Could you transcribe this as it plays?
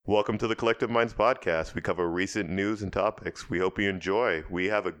Welcome to the Collective Minds Podcast. We cover recent news and topics. We hope you enjoy. We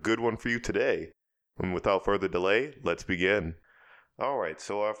have a good one for you today. And without further delay, let's begin. All right,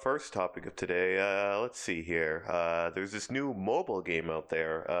 so our first topic of today, let's see here. There's this new mobile game out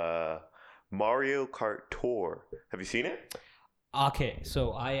there, Mario Kart Tour. Have you seen it? Okay,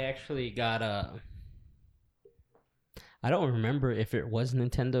 so I actually got I don't remember if it was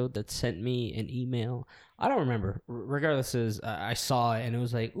Nintendo that sent me an email. I don't remember. Regardless, I saw it and it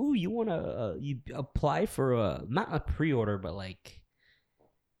was like, "Ooh, you want to you apply for not a pre-order, but like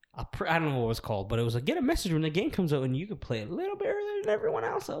I don't know what it was called, but it was like get a message when the game comes out and you can play it a little bit earlier than everyone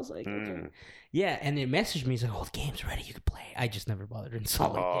else." I was like, "Okay." Yeah, and it messaged me. It's like, "Oh, the game's ready. You can play." I just never bothered to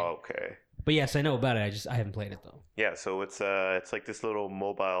install it. Oh, okay. But yes, I know about it. I haven't played it though. Yeah, so it's like this little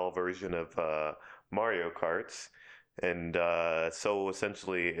mobile version of Mario Karts. And so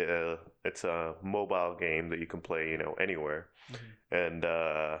essentially, it's a mobile game that you can play, anywhere, and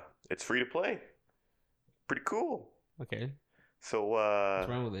it's free to play. Pretty cool. Okay. So what's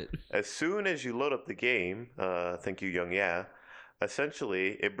wrong with it? As soon as you load up the game, thank you, Young Yeah.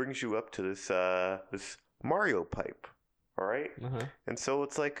 Essentially, it brings you up to this Mario pipe. All right, and so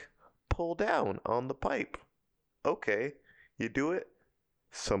it's like pull down on the pipe. Okay, you do it.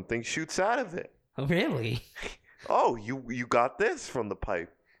 Something shoots out of it. Oh, really? Oh, you got this from the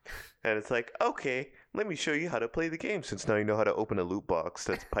pipe. And it's like, okay, let me show you how to play the game since now you know how to open a loot box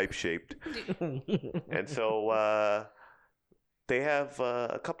that's pipe-shaped. And so they have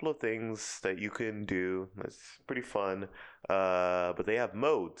a couple of things that you can do. It's pretty fun. But they have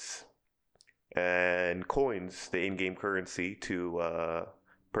modes and coins, the in-game currency to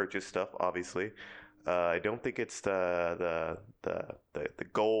purchase stuff, obviously. I don't think it's the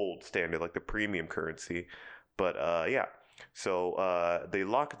gold standard, like the premium currency. But yeah, so they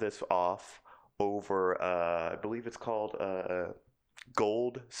lock this off over, I believe it's called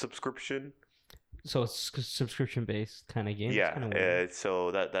gold subscription. So it's subscription based kind of game. Yeah,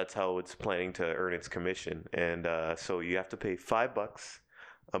 so that's how it's planning to earn its commission, and so you have to pay $5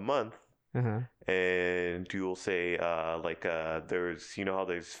 a month, and you will say there's how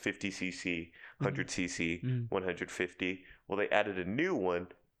there's 50cc, 100cc, 150. Well, they added a new one.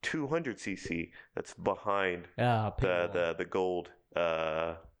 200cc that's behind the gold.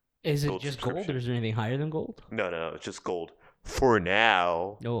 Is it just gold or is there anything higher than gold? No, it's just gold for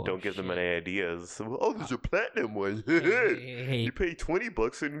now. Oh, don't give them any ideas. Oh, there's a platinum one. Hey. You pay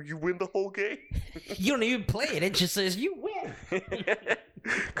 $20 and you win the whole game. You don't even play it. It just says you win.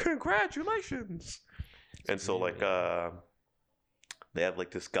 Congratulations. And so they have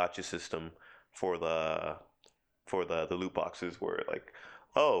like this gotcha system for the loot boxes where like,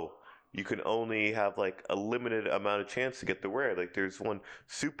 oh, you can only have like a limited amount of chance to get the rare. Like there's one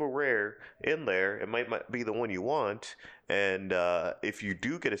super rare in there. It might be the one you want. And if you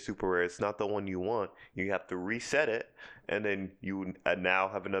do get a super rare, it's not the one you want. You have to reset it. And then you now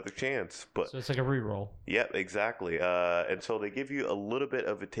have another chance. So it's like a reroll. Yep, exactly. And so they give you a little bit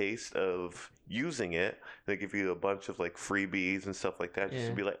of a taste of using it. They give you a bunch of like freebies and stuff like that. Just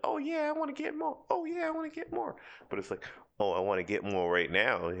to be like, oh yeah, I want to get more. Oh yeah, I want to get more. But it's like, oh, I want to get more right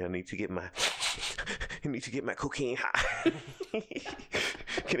now. I need to get my cocaine high.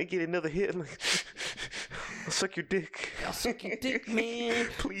 Can I get another hit? I'll suck your dick. I'll suck your dick, man.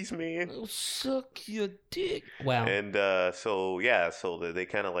 Please, man. I'll suck your dick. Wow. And so they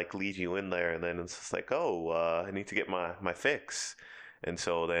kind of like lead you in there, and then it's just like, oh, I need to get my fix. And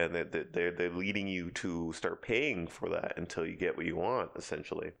so then they're leading you to start paying for that until you get what you want,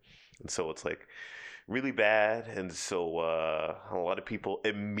 essentially. And so it's like really bad. And so a lot of people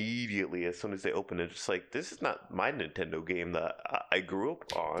immediately, as soon as they open it, just like, this is not my Nintendo game that I grew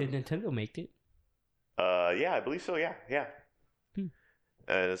up on. Did Nintendo make it? Yeah, I believe so. Yeah. And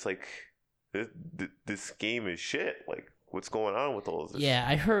it's like, this game is shit. Like, what's going on with all of this? Yeah,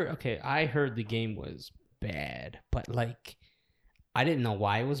 I heard the game was bad, but like, I didn't know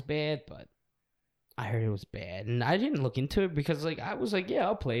why it was bad, but I heard it was bad, and I didn't look into it because like I was like, yeah,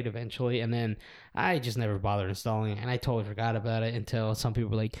 I'll play it eventually, and then I just never bothered installing it, and I totally forgot about it until some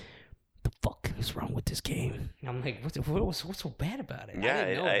people were like, "The fuck is wrong with this game?" And I'm like, what's so bad about it?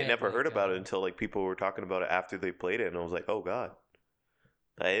 Yeah, I never heard about it until like people were talking about it after they played it, and I was like, oh god,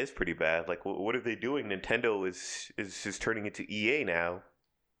 that is pretty bad. Like, what are they doing? Nintendo is just turning into EA now.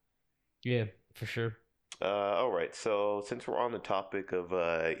 Yeah, for sure. All right, so since we're on the topic of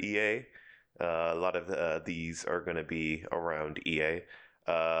EA, a lot of these are going to be around EA.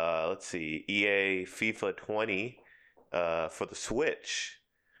 Let's see, EA FIFA 20 for the Switch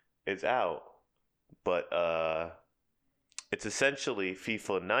is out, but it's essentially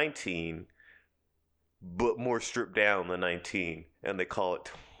FIFA 19, but more stripped down than 19, and they call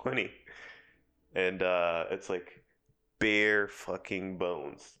it 20. And it's like bare fucking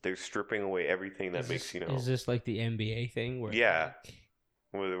bones. They're stripping away everything that makes, Is this like the NBA thing where Yeah.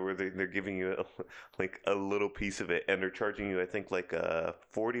 Where they're giving you like a little piece of it, and they're charging you, I think, like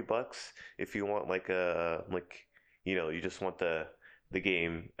 $40 if you want like you just want the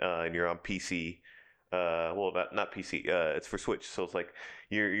game, and you're on PC. Well, not PC. It's for Switch, so it's like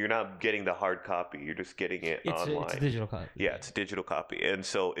you're not getting the hard copy. You're just getting it online. It's a digital copy. Yeah, it's a digital copy, and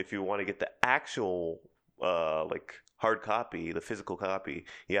so if you want to get the actual like hard copy, the physical copy,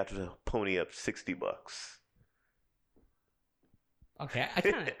 you have to pony up $60. Okay, I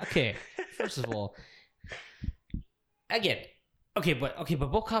kind of okay. First of all, I get it. Okay,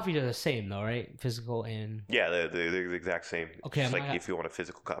 but both copies are the same though, right? Physical and yeah, they're the exact same. Okay, just if you want a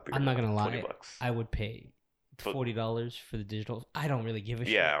physical copy. I'm not gonna lie. $20. I would pay $40 for the digital. I don't really give a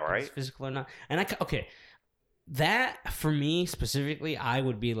shit. Yeah, right. If it's physical or not. And that for me specifically, I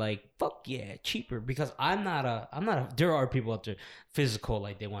would be like, fuck yeah, cheaper, because I'm not a. There are people out there physical,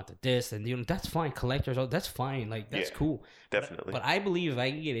 like they want the disc, and that's fine. Collectors, that's fine. Like that's cool. Definitely. But I believe if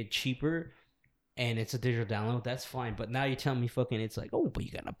I can get it cheaper, and it's a digital download, that's fine. But now you tell me fucking, it's like, oh, but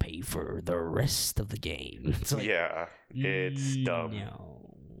you gotta pay for the rest of the game. It's like, yeah, it's dumb.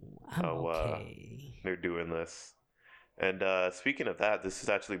 No, I'm okay. They're doing this. And speaking of that, this is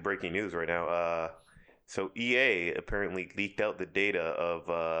actually breaking news right now. So EA apparently leaked out the data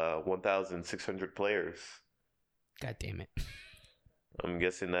of 1,600 players. God damn it. I'm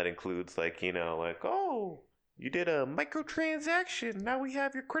guessing that includes oh, you did a microtransaction. Now we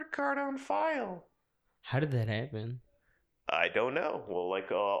have your credit card on file. How did that happen? I don't know. Well,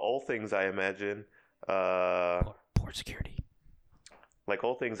 all things I imagine. Poor security. Like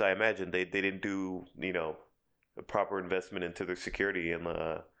all things I imagine, they didn't do, a proper investment into their security, and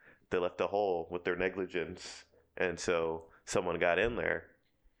they left a hole with their negligence, and so someone got in there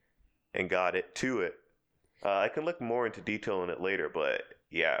and got it to it. I can look more into detail on it later, but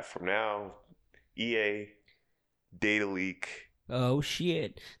yeah, from now, EA data leak. Oh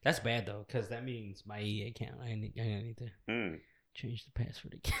shit, that's bad though, because that means my EA account. I need to change the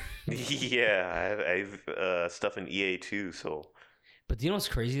password again. Yeah, I've stuff in EA too. So, but do you know what's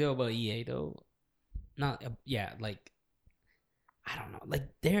crazy though about EA though? Not I don't know. Like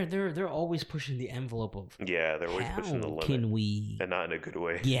they're always pushing the envelope of they're always pushing the limit. Can we? And not in a good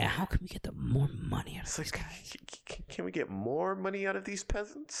way. Yeah, how can we get more money out of these guys? Can we get more money out of these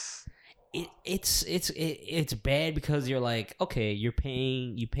peasants? It's bad because you're like, okay, you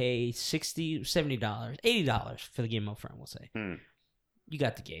pay $60, $70, $80 for the game up front. We'll say you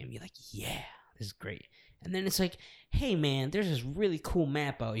got the game. You're like, yeah, this is great. And then it's like, hey man, there's this really cool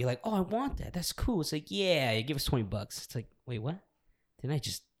map out. You're like, oh, I want that. That's cool. It's like, yeah, you give us $20. It's like, wait, what? Didn't I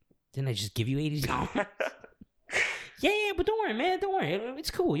just give you $80? Yeah, but don't worry, man. Don't worry. It's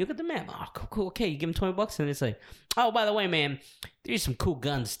cool. You get the map. Oh, cool. Okay, you give him $20, and it's like, oh, by the way, man, there's some cool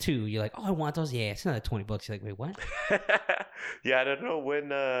guns too. You're like, oh, I want those. Yeah, it's another $20. You're like, wait, what? Yeah, I don't know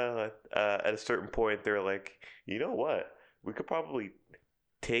when. At a certain point, they're like, you know what? We could probably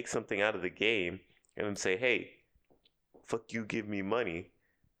take something out of the game and then say, hey, fuck you, give me money.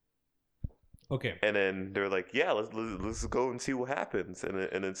 Okay. And then they're like, yeah, let's go and see what happens.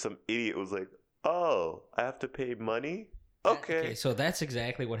 And then some idiot was like, oh, I have to pay money? Okay. So that's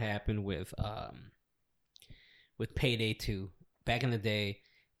exactly what happened with Payday 2. Back in the day,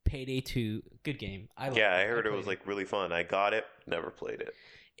 Payday 2, good game. I heard it was really fun. I got it, never played it.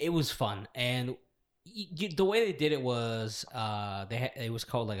 It was fun, and the way they did it was it was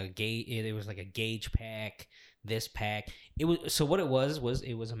called like a gauge. It was like a gauge pack. This pack. It was what it was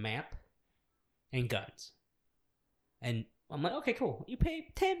it was a map and guns. And I'm like, okay, cool. You pay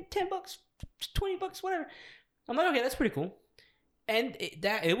 $10, $20, whatever. I'm like, okay, that's pretty cool. And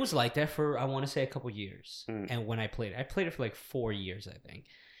it was like that for, I want to say, a couple years. And when I played it for like 4 years, I think.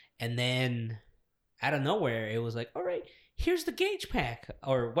 And then out of nowhere, it was like, all right, here's the gauge pack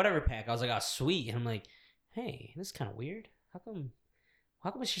or whatever pack. I was like, oh, sweet. And I'm like, hey, this is kind of weird. How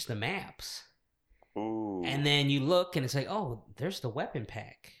come it's just the maps? Ooh. And then you look and it's like, oh, there's the weapon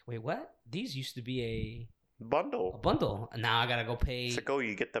pack. Wait, what? These used to be a bundle. And now I gotta go pay. It's like, oh,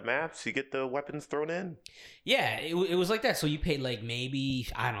 you get the maps, you get the weapons thrown in. Yeah, it was like that. So you paid like maybe,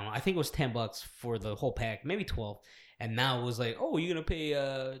 I don't know, I think it was $10 for the whole pack, maybe 12. And now it was like, oh, you're gonna pay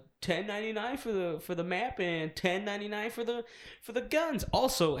 $10.99 for the map and $10.99 for the guns.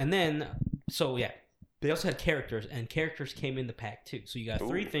 Also, and then they also had characters, and characters came in the pack too. So you got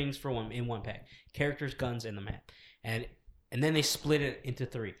three things for one pack: characters, guns, and the map. And then they split it into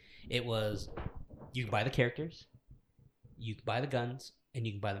three. It was, you can buy the characters, you can buy the guns, and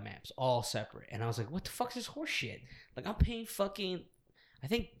you can buy the maps, all separate. And I was like, what the fuck is this horse shit? Like, I'm I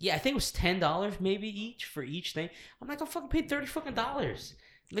think it was $10 maybe each for each thing. I'm like, I fucking paid $30.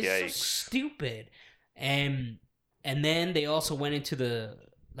 It's so stupid. And then they also went into the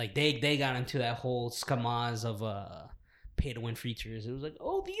like they got into that whole scamaz of pay to win features. It was like,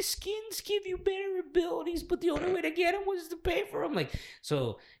 oh, these skins give you better abilities, but the only way to get them was to pay for them. Like,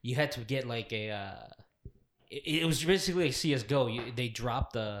 so you had to get like a. It was basically like CS:GO. They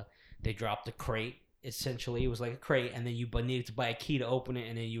dropped the crate. Essentially, it was like a crate, and then you needed to buy a key to open it,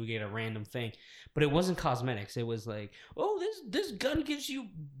 and then you would get a random thing. But it wasn't cosmetics. It was like, oh, this gun gives you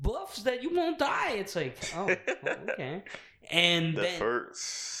buffs that you won't die. It's like, oh, okay. And the then,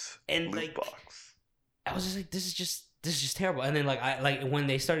 first and loot like, box. I was just like, this is just terrible. And then like when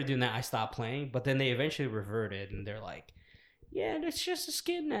they started doing that, I stopped playing. But then they eventually reverted, and they're like, yeah, it's just a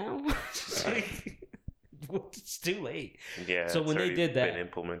skin now. It's like, it's too late. Yeah. So when they did that, been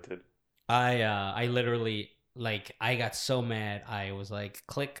implemented. I literally like I got so mad. I was like,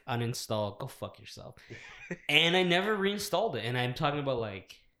 click uninstall, go fuck yourself. And I never reinstalled it. And I'm talking about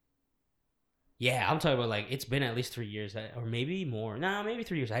like, yeah, I'm talking about like it's been at least 3 years or maybe more. No, maybe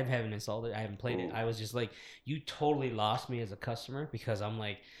 3 years. I haven't installed it. I haven't played it. I was just like, you totally lost me as a customer because I'm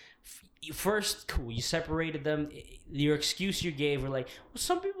like, first, cool, you separated them. Your excuse you gave were like, well,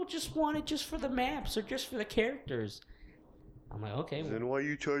 some people just want it just for the maps or just for the characters. I'm like, okay. Then why are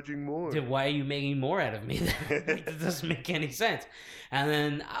you charging more? Then why are you making more out of me? That doesn't make any sense. And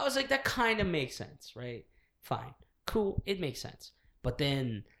then I was like, that kind of makes sense, right? Fine. Cool. It makes sense. But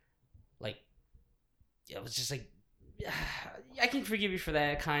then, like, it was just like, I can forgive you for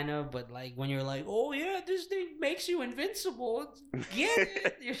that, kind of. But, like, when you're like, oh, yeah, this thing makes you invincible. Get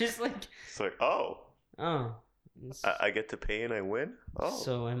it? You're just like. It's like, oh. Oh. I get to pay and I win? Oh.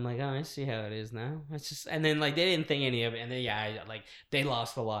 So I'm like, oh, I see how it is now. It's just, and then like they didn't think any of it, and then they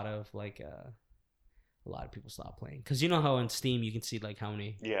lost a lot of a lot of people stopped playing because you know how on Steam you can see like how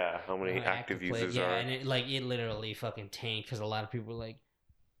many active users are. Yeah, and it literally fucking tanked because a lot of people were like,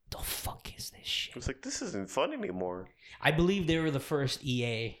 the fuck is this shit? It's like, this isn't fun anymore. I believe they were the first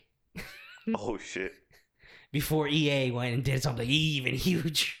EA. Oh shit! Before EA went and did something even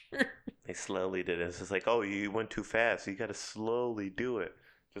huge. They slowly did it. It's just like, oh, you went too fast. You got to slowly do it.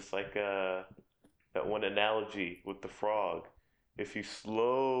 Just like that one analogy with the frog. If you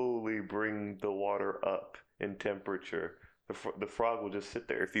slowly bring the water up in temperature, the frog will just sit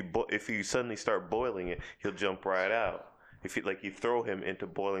there. If you suddenly start boiling it, he'll jump right out. If you throw him into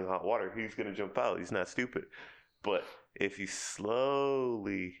boiling hot water, he's gonna jump out. He's not stupid. But if you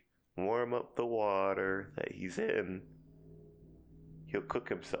slowly warm up the water that he's in, he'll cook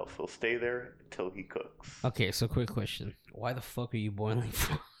himself. He'll stay there until he cooks. Okay, so quick question. Why the fuck are you boiling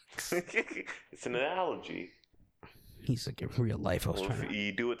frogs? It's an analogy. He's like, in real life, I was trying if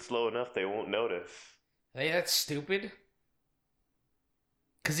you do it slow enough, they won't notice. Hey, that's stupid.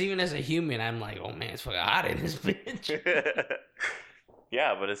 Because even as a human, I'm like, oh man, it's fucking hot in this bitch.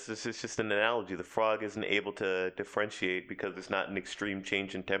 Yeah, but it's just an analogy. The frog isn't able to differentiate because it's not an extreme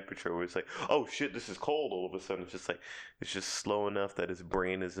change in temperature where it's like, oh shit, this is cold all of a sudden. It's just slow enough that his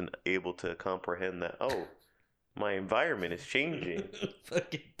brain isn't able to comprehend that, oh, my environment is changing.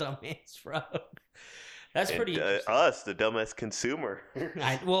 Fucking dumbass frog. That's pretty interesting. Us, the dumbass consumer.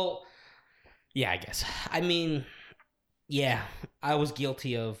 Yeah, I guess. I mean, yeah, I was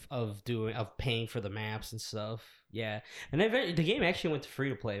guilty of paying for the maps and stuff. Yeah, and the game actually went to free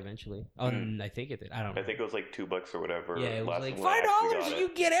to play eventually. I think it did. I don't know. I think it was like $2 or whatever. Yeah, it was like $5 and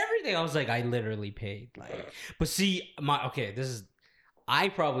you get everything. I was like, I literally paid but see, I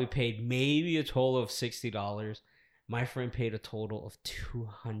probably paid maybe a total of $60. My friend paid a total of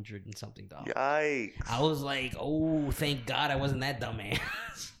 $200 and something. Yikes! I was like, oh, thank God I wasn't that dumbass.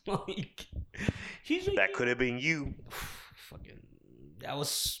 He's like, that could have been you. Fucking. I was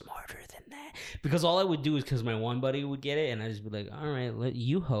smarter than that because all I would do is because my one buddy would get it and I'd just be like, all right, let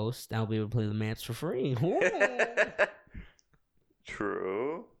you host. I'll be able to play the maps for free.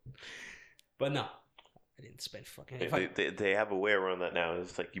 True. But no, I didn't spend fucking. They have a way around that now.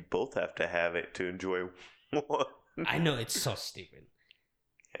 It's like you both have to have it to enjoy one. I know, it's so stupid.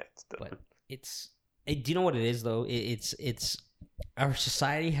 Yeah, it's dumb. But do you know what it is though? It's our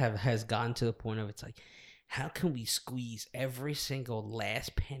society has gotten to the point of it's like, how can we squeeze every single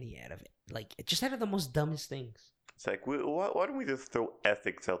last penny out of it? Like, just out of the most dumbest things. It's like, why don't we just throw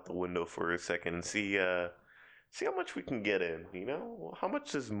ethics out the window for a second and see how much we can get in, you know? How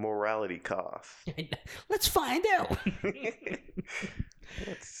much does morality cost? Let's find out.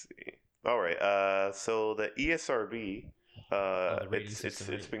 Let's see. All right, so the ESRB,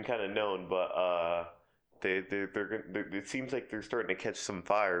 it's been kind of known, but it seems like they're starting to catch some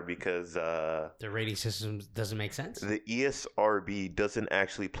fire because The rating system doesn't make sense. the ESRB doesn't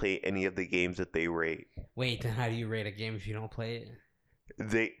actually play any of the games that they rate. Wait, then how do you rate a game if you don't play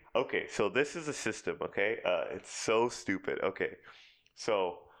it? Okay, so this is a system, okay? It's so stupid. Okay,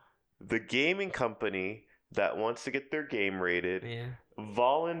 so the gaming company that wants to get their game rated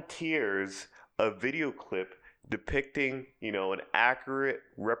volunteers a video clip depicting, an accurate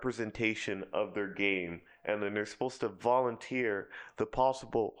representation of their game, and then they're supposed to volunteer the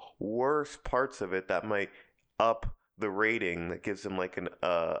possible worst parts of it that might up the rating, that gives them like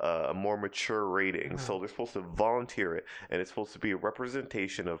a more mature rating. So they're supposed to volunteer it, and it's supposed to be a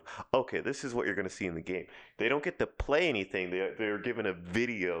representation of, okay, this is what you're going to see in the game. They don't get to play anything. They're given a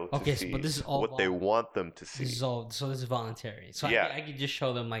video to see but this is all what they want them to see. So this is voluntary. So I could just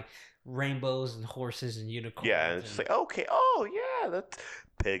show them like rainbows and horses and unicorns. Yeah, and it's just like, okay, oh yeah, that's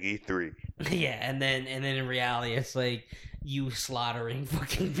Peggy 3. Yeah, and then in reality, it's like you slaughtering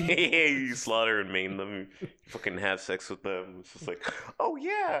fucking people. You slaughter and maim them. You fucking have sex with them. It's just like, oh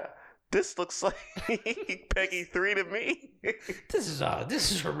yeah, this looks like Peggy 3 to me. This is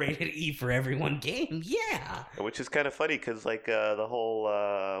a rated E for everyone game. Yeah, which is kind of funny because like the whole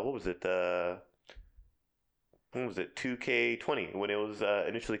what was it? When was it? 2K20 when it was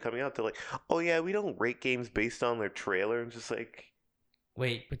initially coming out. They're like, oh yeah, we don't rate games based on their trailer. And just like,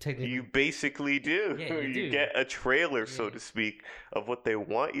 wait, but technically you basically do. Yeah, you do. Get a trailer, so to speak, of what they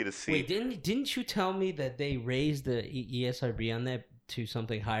want you to see. Wait, didn't you tell me that they raised the ESRB on that to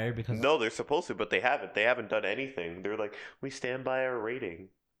something higher? Because no, they're supposed to, but they haven't. They haven't done anything. They're like, we stand by our rating.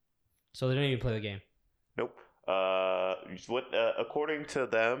 So they don't even play the game. Nope. According to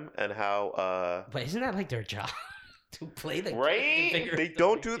them and how but isn't that like their job to play the right? game? They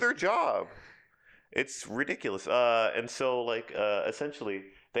don't do their job. It's ridiculous. And so like essentially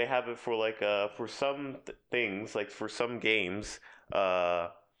they have it for like for some things, like for some games,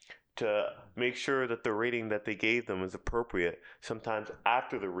 to make sure that the rating that they gave them is appropriate. Sometimes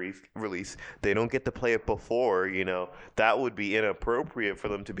after the release, they don't get to play it before, that would be inappropriate for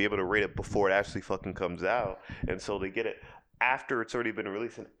them to be able to rate it before it actually fucking comes out. And so they get it after it's already been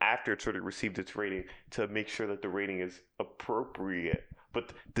released and after it's already received its rating to make sure that the rating is appropriate.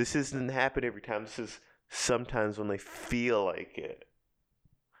 But this doesn't happen every time. This is sometimes when they feel like it.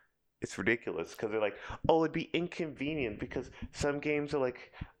 It's ridiculous because they're like, oh, it'd be inconvenient because some games are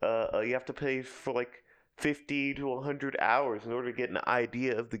like, you have to play for like 50 to 100 hours in order to get an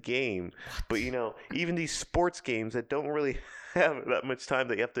idea of the game. But, even these sports games that don't really have that much time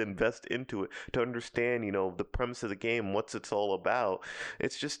that you have to invest into it to understand, the premise of the game, what's it's all about.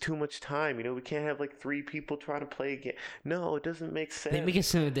 It's just too much time. We can't have like 3 people trying to play a game. No, it doesn't make sense. They make it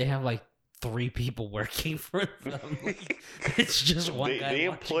sound like they have like 3 people working for them. Like, it's just one guy. They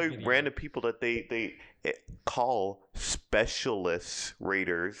employ random people that they call specialist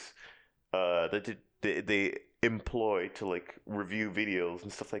raters that they employ to like review videos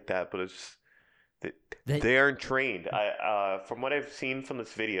and stuff like that. But it's just, they aren't trained. From what I've seen from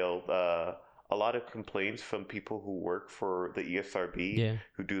this video, a lot of complaints from people who work for the ESRB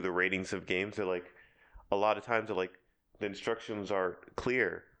who do the ratings of games. They're like, a lot of times they're like, the instructions are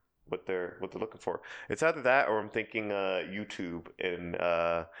clear. What they're looking for. It's either that or I'm thinking YouTube, and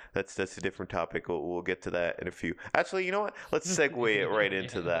that's a different topic. We'll get to that in a few. Actually, you know what? Let's segue it right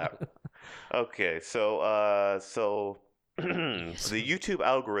into that. Okay, so the YouTube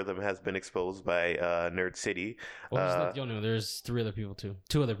algorithm has been exposed by Nerd City. There's 3 other people too.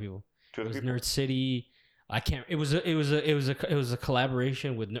 2 other people. Nerd City. I can't. It was a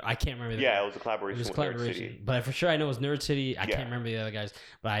collaboration with. I can't remember. It was a collaboration with Nerd City. But for sure, I know it was Nerd City. I can't remember the other guys,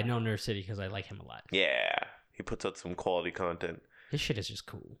 but I know Nerd City because I like him a lot. Yeah, he puts out some quality content. His shit is just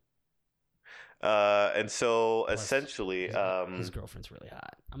cool. And so plus, essentially, his girlfriend's really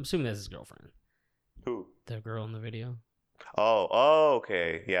hot. I'm assuming that's his girlfriend. Who? The girl in the video. Oh,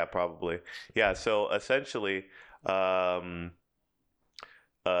 okay, yeah, probably, yeah. So essentially,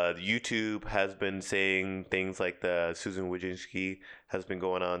 YouTube has been saying things like Susan Wojcicki has been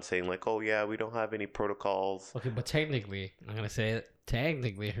going on saying like, oh yeah, we don't have any protocols. Okay, but technically, I'm going to say it.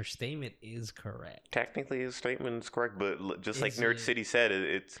 Technically, her statement is correct. Technically, his statement is correct, but just like Nerd City said,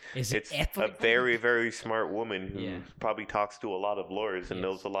 it's a very, very smart woman who probably talks to a lot of lawyers and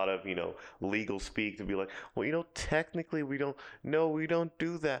knows a lot of, legal speak to be like, well, technically we don't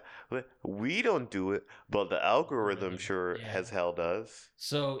do that. We don't do it, but the algorithm as hell does.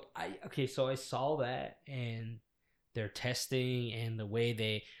 So I saw that, and their testing and the way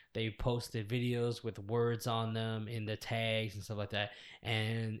they posted videos with words on them in the tags and stuff like that.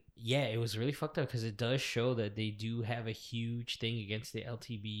 And yeah, it was really fucked up because it does show that they do have a huge thing against the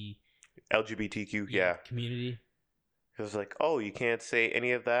LGBTQ, yeah. community. It was like, oh, you can't say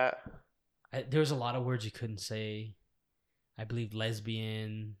any of that. There was a lot of words you couldn't say. I believe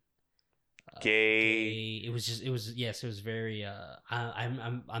lesbian, Gay. It was very.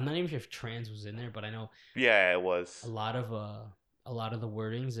 I'm not even sure if trans was in there, but I know. Yeah, it was. A lot of the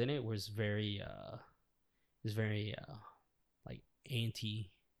wordings in it was very like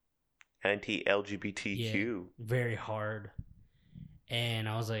anti-LGBTQ. Yeah, very hard. And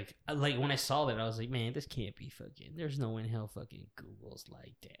I was like when I saw that, I was like, man, this can't be fucking. There's no way in hell fucking Google's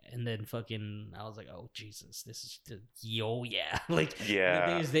like that. And then fucking, I was like, oh Jesus, this is yeah. Like, yeah. The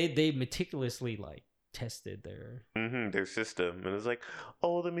thing is, they meticulously like tested their system, and it's like,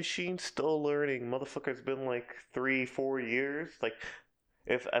 oh, the machine's still learning. Motherfucker's been like 3-4 years. Like,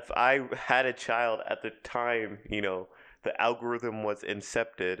 if I had a child at the time, the algorithm was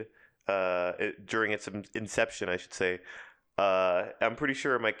incepted, during its inception, I should say. I'm pretty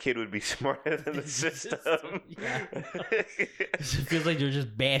sure my kid would be smarter than the system. Yeah. It feels like they're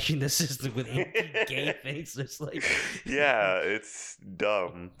just bashing the system with anti-gay things. It's like, yeah, it's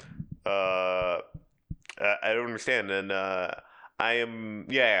dumb. I don't understand, and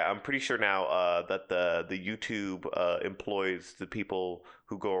I'm pretty sure now that the YouTube employs the people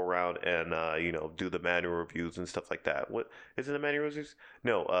who go around and do the manual reviews and stuff like that. What is it? The manual reviews?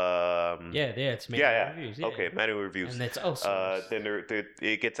 No. it's manual reviews. Yeah. Okay, manual reviews. And that's outsourced. Then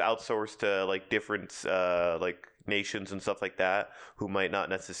it gets outsourced to like different like nations and stuff like that, who might not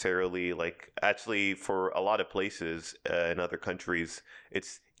necessarily like. Actually, for a lot of places in other countries,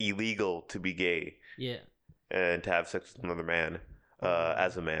 it's illegal to be gay. Yeah. And to have sex with another man,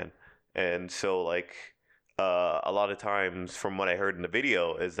 as a man. And so, like, a lot of times, from what I heard in the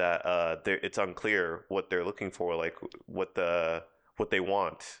video, is that it's unclear what they're looking for, like, what they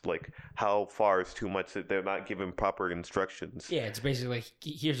want, like, how far is too much, that they're not given proper instructions. Yeah, it's basically like,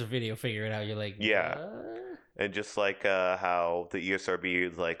 here's a video, figure it out. You're like, yeah. What? And just like how the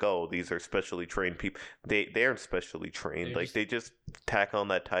ESRB is like, oh, these are specially trained people. They aren't specially trained. They just tack on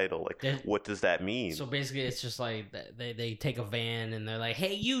that title. Like, what does that mean? So basically, it's just like they take a van and they're like,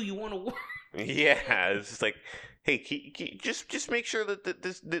 hey, you want to work? Yeah, it's just like, hey, just make sure that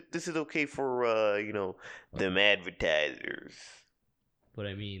this is okay for them advertisers. But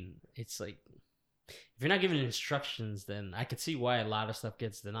I mean, it's like, if you're not giving instructions, then I could see why a lot of stuff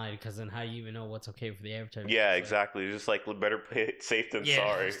gets denied, because then how do you even know what's okay for the advertiser? Yeah, exactly. Just like, better play it safe than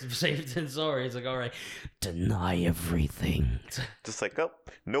sorry. Safe than sorry. It's like, all right, deny everything. Just like, oh,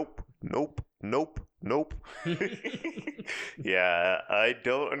 nope. Yeah, I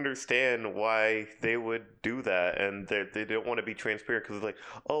don't understand why they would do that, and they don't want to be transparent, because it's like,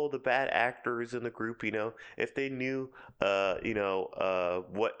 oh, the bad actors in the group, if they knew,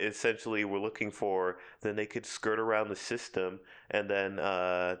 what essentially we're looking for, then they could skirt around the system, and then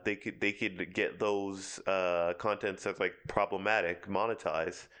they could get those contents that's like problematic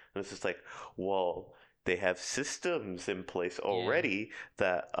monetized, and it's just like, well, they have systems in place already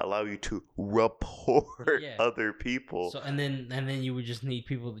that allow you to report other people. So and then you would just need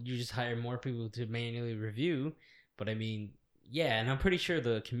people. You just hire more people to manually review. But I mean, and I'm pretty sure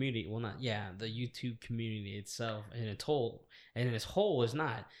the community, the YouTube community itself in its whole is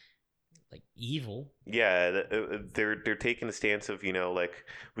not like evil. Yeah, they're taking the stance of, like,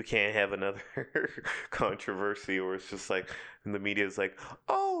 we can't have another controversy where it's just like, and the media is like,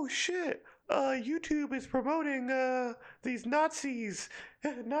 oh shit, YouTube is promoting these Nazis,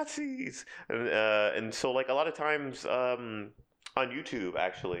 and so, like, a lot of times on YouTube,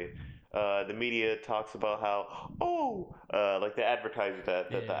 actually, the media talks about how, like the advertisers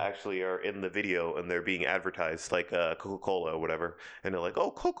that actually are in the video and they're being advertised, like Coca-Cola or whatever, and they're like,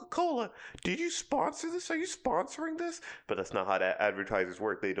 oh, Coca-Cola, did you sponsor this? Are you sponsoring this? But that's not how advertisers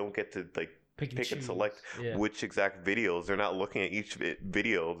work. They don't get to like pick and select which exact videos. They're not looking at each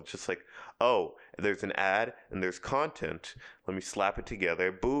video. It's just like, oh, there's an ad and there's content. Let me slap it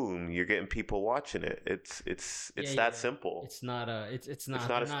together. Boom, you're getting people watching it. It's that simple. It's not a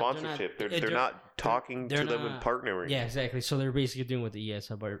sponsorship. They're not talking to them and partnering. Yeah, exactly. So they're basically doing what the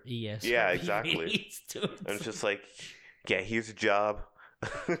ESRB. Yeah, exactly. And it's just like, yeah, here's a job.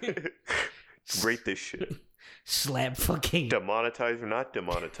 Rate this shit. Slap fucking demonetize or not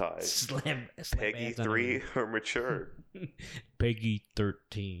demonetize. Slap Peggy 3 or mature. Peggy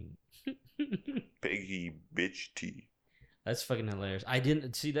 13. Peggy bitch T. That's fucking hilarious. I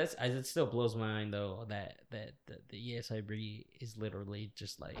didn't see that. It still blows my mind though that the ESRB is literally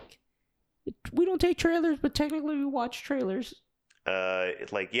just like, we don't take trailers, but technically we watch trailers. There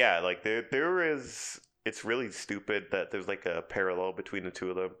is. It's really stupid that there's like a parallel between the two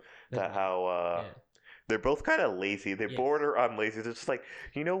of them. That how They're both kind of lazy. They Yes. border on lazy. They're just like,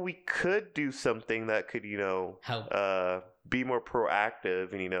 we could do something that could, Help. be more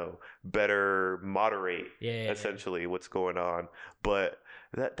proactive and, better moderate Yeah. essentially what's going on. But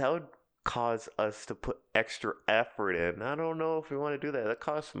that would cause us to put extra effort in. I don't know if we want to do that. That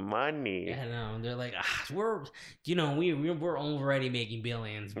costs money. Yeah, no, they're like, we're already making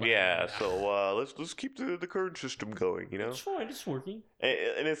billions. But, Yeah, so let's keep the current system going. It's fine, it's working.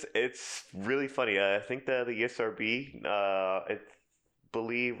 And it's really funny. I think that the ESRB, I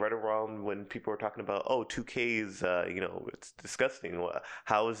believe right around when people were talking about 2K is it's disgusting.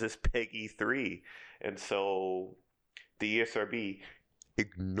 How is this Peggy 3? And so the ESRB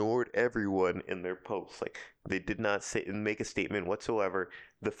ignored everyone in their posts. Like, they did not make a statement whatsoever.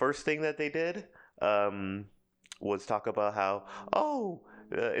 The first thing that they did was talk about how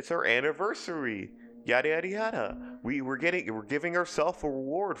it's our anniversary, yada yada yada. We're giving ourselves a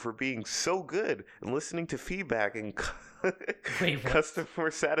reward for being so good and listening to feedback and customer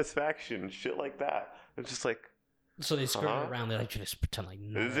satisfaction, shit like that. It's just like, so they skirt around. They like just pretend like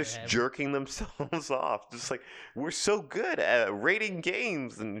they're just jerking themselves off. Just like, we're so good at rating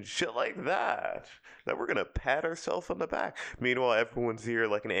games and shit like that we're gonna pat ourselves on the back. Meanwhile, everyone's here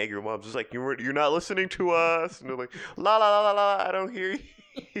like an angry mom's just like, you're not listening to us, and they're like, la la la la la, I don't hear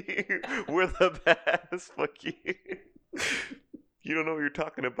you. We're the best. Fuck you. You don't know what you're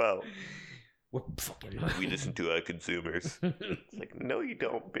talking about. We're fucking. We listen to our consumers. It's like, no, you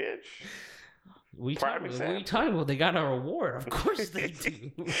don't, bitch. What are you talking about? They got a reward. Of course they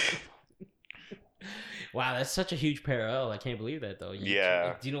do. Wow, that's such a huge parallel. I can't believe that, though.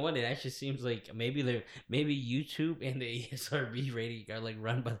 Yeah. Do you know what? It actually seems like maybe YouTube and the ESRB rating are like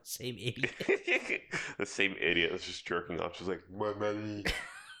run by the same idiot. The same idiot that's just jerking off. She's like, my money.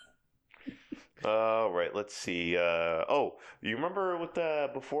 All right, let's see. You remember with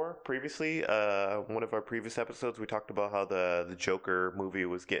previously, one of our previous episodes, we talked about how the Joker movie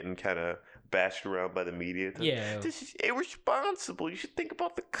was getting kind of bashed around by the media. Yeah. This is irresponsible. You should think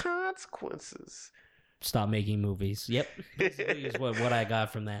about the consequences. Stop making movies. Yep. Basically is what I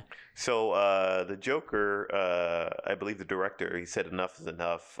got from that. So the Joker, I believe the director, he said enough is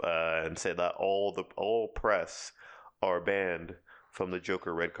enough, and said that all press are banned from the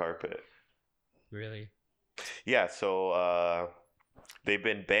Joker red carpet. Really? Yeah, so they've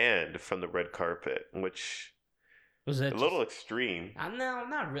been banned from the red carpet, which was that a little extreme. No,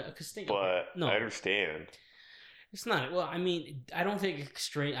 not really. I understand. It's not. Well, I mean, I don't think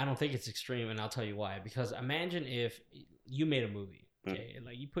it's extreme, and I'll tell you why. Because imagine if you made a movie, okay, and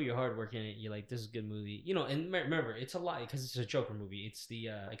like you put your hard work in it, you're like, this is a good movie, and remember, it's a lot because it's a Joker movie. It's the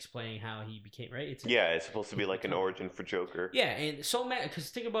explaining how he became right. It's supposed to be like an origin for Joker. Yeah, and so mad because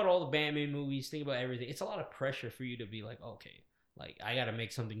think about all the Batman movies, think about everything. It's a lot of pressure for you to be like, okay, like I gotta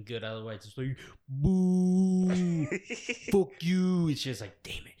make something good, otherwise it's like, boo, fuck you. It's just like,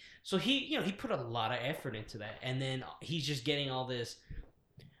 damn it. So he put a lot of effort into that, and then he's just getting all this.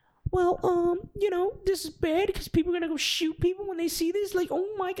 Well, this is bad because people are gonna go shoot people when they see this. Like,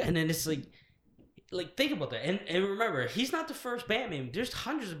 oh my god! And then it's like think about that. And remember, he's not the first Batman. There's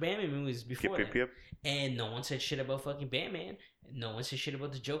hundreds of Batman movies before that. Yep. And no one said shit about fucking Batman. No one said shit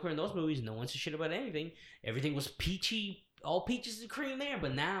about the Joker in those movies. No one said shit about anything. Everything was peachy, all peaches and cream there.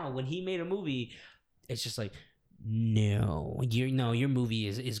 But now, when he made a movie, it's just like, no, your movie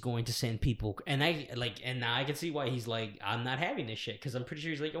is going to send people, and now I can see why he's like, I'm not having this shit, because I'm pretty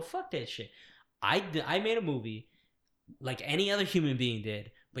sure he's like, oh fuck that shit. I made a movie like any other human being did,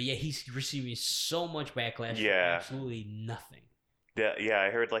 but yet he's receiving so much backlash for absolutely nothing. Yeah,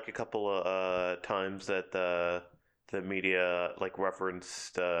 I heard like a couple of times that the media like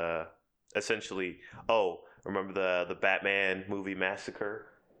referenced essentially, remember the Batman movie Massacre?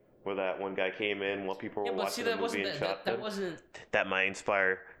 Where that one guy came in while people were watching the movie and shot them. That might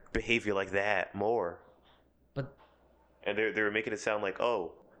inspire behavior like that more. And they were making it sound like,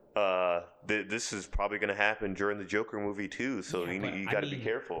 this is probably going to happen during the Joker movie too, so you got to be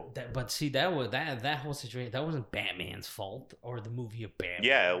careful. That whole situation, that wasn't Batman's fault or the movie of Batman.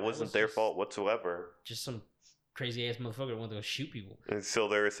 Yeah, it wasn't their fault whatsoever. Just some crazy ass motherfucker wanted to go shoot people. And so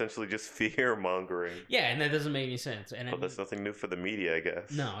they're essentially just fear mongering. Yeah, and that doesn't make any sense. But that's nothing new for the media, I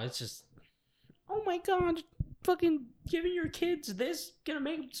guess. No, it's just, oh my god, fucking giving your kids this gonna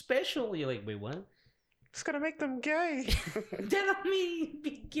make them special. You're like, wait, what? It's gonna make them gay. That don't mean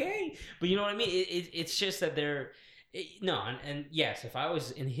be gay. But you know what I mean? It's just that they're and yes, if I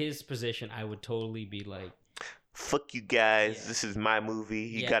was in his position, I would totally be like, fuck you guys. Yeah. This is my movie.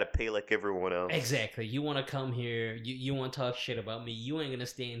 You Yeah. gotta pay like everyone else. Exactly. You want to come here? You want to talk shit about me? You ain't gonna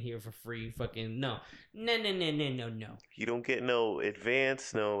stand here for free. Fucking no. You don't get no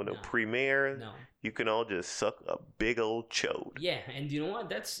advance, no premiere. No. You can all just suck a big old chode. Yeah, and you know what?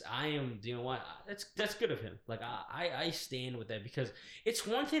 That's good of him. Like I stand with that, because it's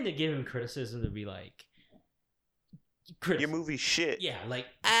one thing to give him criticism, to be like, your movie's shit. Yeah, like,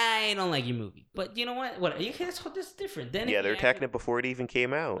 I don't like your movie, but you know what? That's different. Then yeah, they're attacking it before it even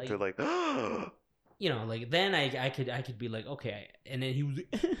came out. Like, they're like, you know, like, then I could be like, okay, and then he was like,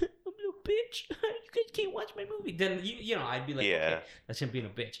 I'm a little bitch. You guys can't watch my movie. Then you know, I'd be like, okay, that's him being a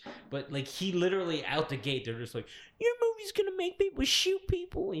bitch. But like, he literally out the gate, they're just like, your movie's gonna make people shoot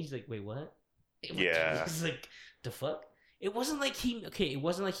people, and he's like, wait, what? Yeah. It's like, the fuck. It wasn't like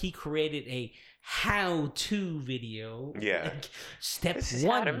he created a how-to video. Yeah. Like, step this is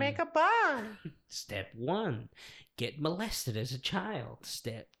 1. how to make a bomb. Step 1, get molested as a child.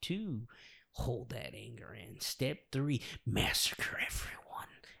 Step 2, hold that anger in. Step 3, massacre everyone.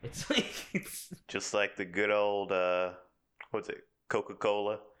 It's like, just like the good old what's it?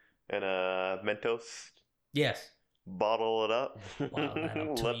 Coca-Cola and Mentos. Yes. Bottle it up.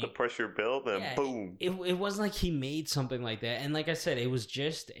 Let the pressure build, and boom. It wasn't like he made something like that. And like I said, it was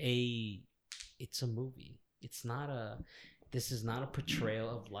just it's a movie. This is not a portrayal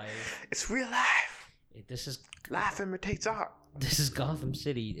of life. It's real life. Life imitates art. This is Gotham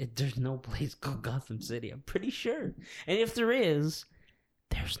City. There's no place called Gotham City, I'm pretty sure. And if there is,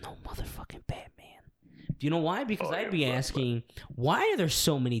 there's no motherfucking Batman. Do you know why? Because I'd be asking, why are there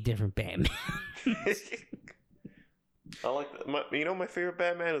so many different Batman? I like my favorite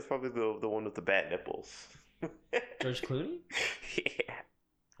Batman is probably the one with the bat nipples. George Clooney? Yeah.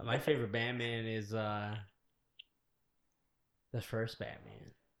 My favorite Batman is the first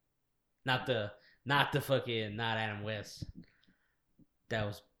Batman. Not Adam West. That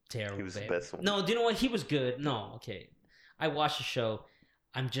was terrible. He was the best one. No, do you know what? He was good. No, okay. I watched the show.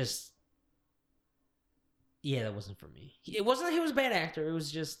 That wasn't for me. It wasn't that he was a bad actor. It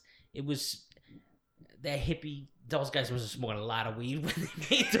was that hippie. Those guys was smoking a lot of weed when they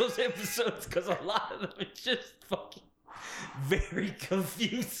made those episodes, because a lot of them are just fucking very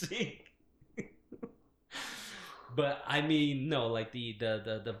confusing. But I mean, no, like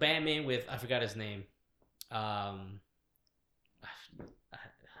the Batman with, I forgot his name.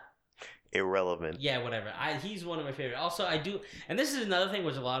 Irrelevant. Yeah, whatever. He's one of my favorite. Also, I do, and this is another thing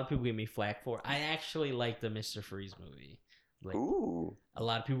which a lot of people give me flack for. I actually like the Mr. Freeze movie. Like, ooh. A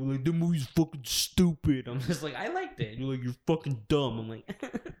lot of people are like, the movie's fucking stupid. I'm just like, I liked it. You're like, you're fucking dumb. I'm like,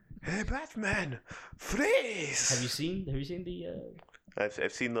 hey, Batman, freeze! Have you seen the?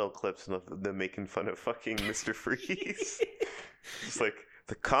 I've seen little clips of them making fun of fucking Mr. Freeze. It's like,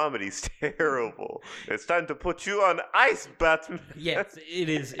 the comedy's terrible. It's time to put you on ice, Batman. Yes, it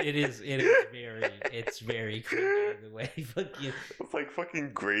is very creepy the way fucking. It's like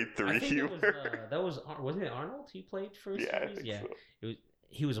fucking grade 3 humor. Wasn't it Arnold he played first? Yeah, I think so.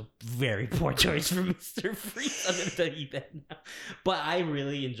 He was a very poor choice for Mr. Freeze. I'm gonna tell you that now. But I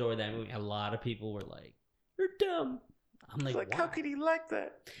really enjoyed that movie. A lot of people were like, "You're dumb." I'm like, why? How could he like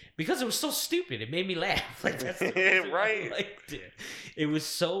that? Because it was so stupid. It made me laugh. Like, that's the right. I liked it. It was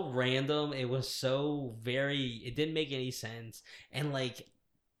so random. It was so it didn't make any sense. And like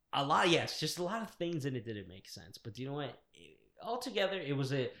just a lot of things in it didn't make sense. But you know what? Altogether,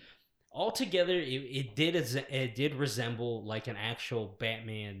 it did resemble like an actual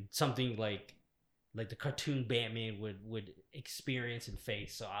Batman, something like the cartoon Batman would experience and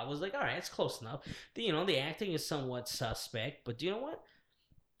face. So I was like, all right, it's close enough. The acting is somewhat suspect, but do you know what?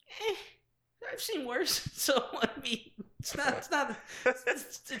 I've seen worse. So I mean, it's not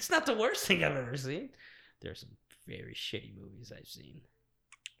the worst thing I've ever seen. There's some very shitty movies I've seen.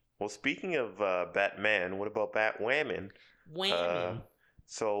 Well, speaking of Batman, what about Batwoman? Whammy.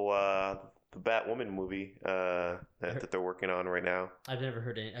 The Batwoman movie that they're working on right now. I've never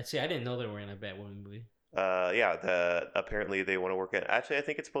heard it. I didn't know they were in a Batwoman movie. Apparently they want to work on. Actually, I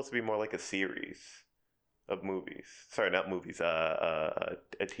think it's supposed to be more like a series of movies. Sorry, not movies. A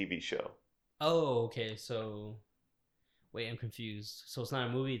TV show. Oh, okay. So, wait, I'm confused. So it's not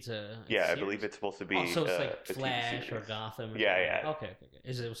a movie. It's a yeah. series? I believe it's supposed to be. Oh, so it's like a Flash or Gotham. Or yeah. Okay.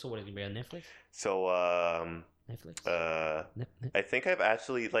 Is it? So what is it gonna be on Netflix? So Netflix. I think I've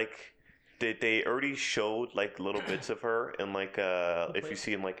actually like. They already showed like little bits of her in like if you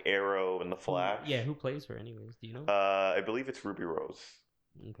see in like Arrow and the Flash. Who plays her anyways? Do you know? I believe it's Ruby Rose.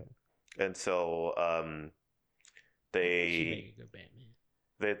 Okay. And so She'd make a good Batman.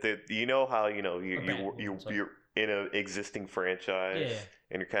 you know how you in an existing franchise, Yeah.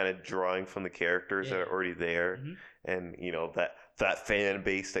 and you're kind of drawing from the characters that Yeah. are already there, Mhm. and that fan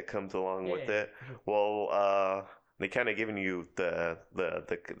base that comes along with Yeah. it. Well, they kind of giving you the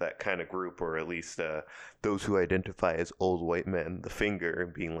that kind of group, or at least those who identify as old white men, the finger,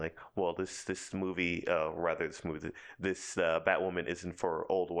 and being like, well, this movie, this Batwoman isn't for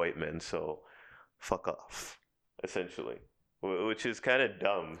old white men, so fuck off, essentially. Which is kind of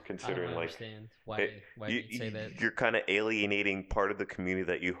dumb, I considering don't like understand why you'd say that. you're kind of alienating part of the community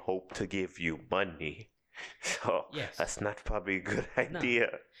that you hope to give you money. So Yes. that's not probably a good No.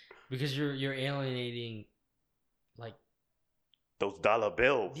 idea. Because you're alienating, like, Those dollar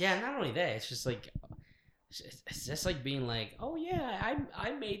bills. yeah. Not only that, it's just like it's just like being like, oh yeah,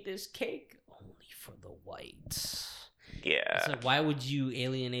 I made this cake only for the whites. Yeah. It's like, why would you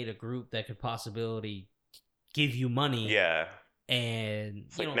alienate a group that could possibly give you money? Yeah. And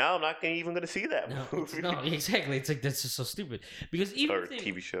It's like, now I'm not even going to see that movie. No, exactly. It's like, that's just so stupid. Because even Or if they,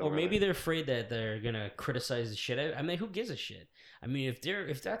 TV show, or maybe right? they're afraid that they're gonna criticize the shit out. I mean, who gives a shit? I mean,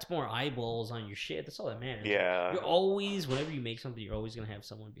 if that's more eyeballs on your shit, that's all that matters. Yeah. You're always, whenever you make something, you're always gonna have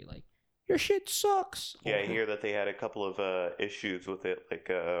someone be like, your shit sucks. Yeah, I hear that they had a couple of issues with it, like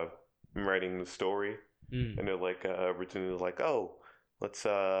writing the story. Mm. And they're like, originally like, oh, let's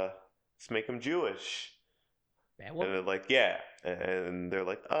make him Jewish. And they're like, yeah. And they're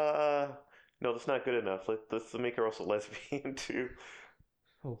like, no, that's not good enough. Let's make her also lesbian too.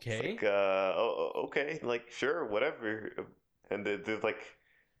 Okay. It's like, okay, like, sure, whatever. And they're like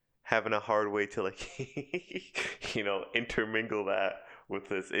having a hard way to like, intermingle that with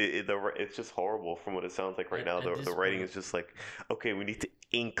this. It's just horrible from what it sounds like right now. The writing is just like, okay, we need to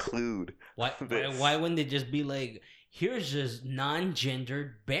include this. Why wouldn't they just be like, here's this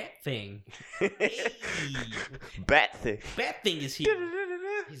non-gendered bat thing. Hey. Bat thing. Bat thing is here.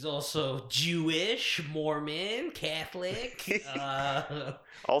 He's also Jewish, Mormon, Catholic.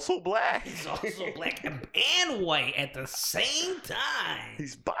 Also black. He's also black and white at the same time.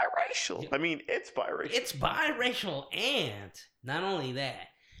 He's biracial. I mean, it's biracial. It's biracial, and not only that,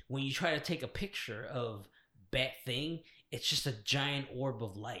 when you try to take a picture of Bat Thing, it's just a giant orb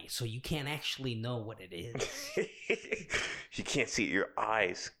of light, so you can't actually know what it is. You can't see it. Your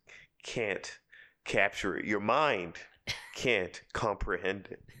eyes can't capture it. Your mind can't comprehend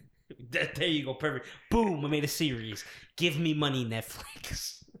it. There you go, perfect. Boom! I made a series. Give me money,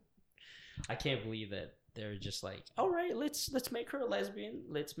 Netflix. I can't believe that they're just like, all right, let's make her a lesbian.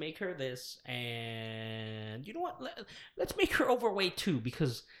 Let's make her this, and you know what? Let's make her overweight too,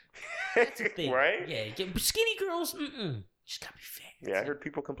 because that's a thing, right? Yeah, skinny girls, just gotta be fat. Yeah, I heard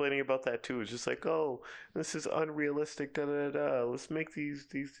people complaining about that too. It's just like, oh, this is unrealistic. Da da da. Let's make these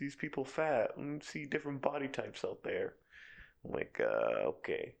people fat and see different body types out there. I'm like,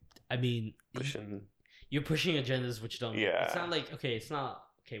 okay. I mean, you're pushing agendas which don't. Yeah. It's not like, okay. It's not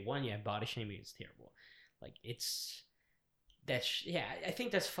okay. One, yeah, body shaming is terrible. Like, it's yeah. I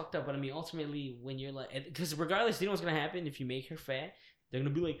think that's fucked up. But I mean, ultimately, when you're like, because regardless, you know what's gonna happen if you make her fat. They're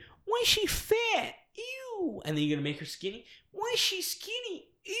gonna be like, why is she fat? Ew. And then you're gonna make her skinny. Why is she skinny?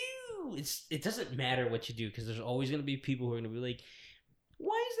 Ew. It doesn't matter what you do, because there's always gonna be people who are gonna be like,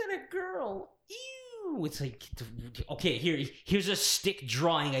 why is that a girl? Ew. It's like, okay, here's a stick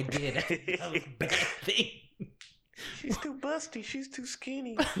drawing I did of a bad thing. She's too busty. She's too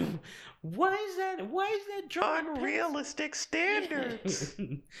skinny. Why is that drawing unrealistic standards?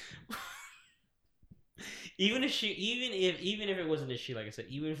 Even if it wasn't a she, like I said,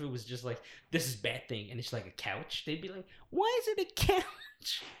 even if it was just like, this is bad thing, and it's like a couch, they'd be like, why is it a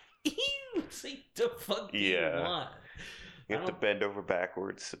couch? Ew. It's like, the fuck do you want? You have to bend over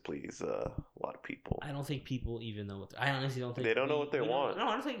backwards to please a lot of people. I don't think people even know what I honestly don't think they don't know what they want. No,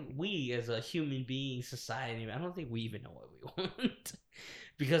 I don't think we as a human being society, I don't think we even know what we want.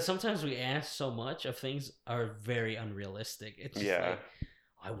 Because sometimes we ask so much of things are very unrealistic. It's just like,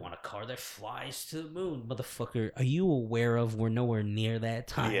 I want a car that flies to the moon. Motherfucker, are you aware of we're nowhere near that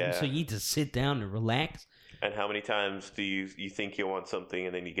time? Yeah. So you need to sit down and relax. And how many times do you think you want something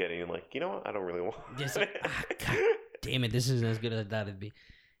and then you get it and you're like, you know what? I don't really want it. Like, God damn it, this isn't as good as I thought it'd be.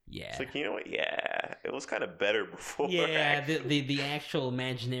 Yeah. It's like, you know what? Yeah. It was kind of better before. Yeah, the actual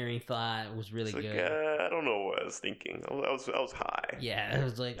imaginary thought was really good. I don't know what I was thinking. I was high. Yeah, I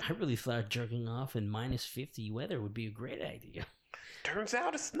was like, I really thought jerking off in minus 50 weather would be a great idea. Turns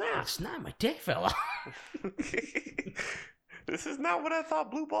out it's not. It's not. My dick fell off. This is not what I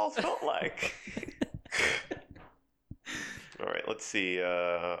thought blue balls felt like. All right, let's see.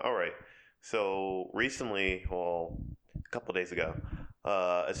 All right. So recently, well, a couple days ago,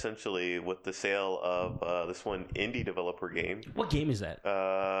 essentially with the sale of this one indie developer game. What game is that?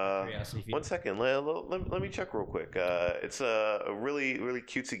 Curiosity. One second, let me check real quick. It's a really really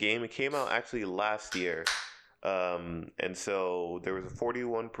cutesy game. It came out actually last year, and so there was a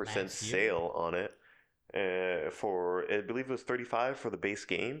 41% sale on it. For I believe it was 35 for the base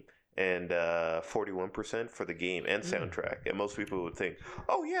game and 41% for the game and soundtrack. And most people would think,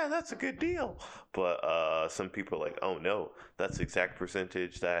 oh yeah, that's a good deal. But some people are like, oh no, that's the exact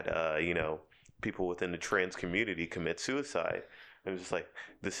percentage that people within the trans community commit suicide. And it's just like,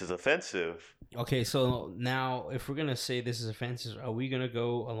 this is offensive. Okay, so now if we're gonna say this is offensive, are we gonna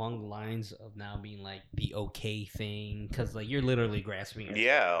go along the lines of now being like the okay thing? Because like you're literally grasping at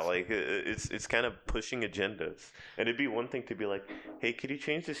Yeah, like it's kind of pushing agendas, and it'd be one thing to be like, hey, could you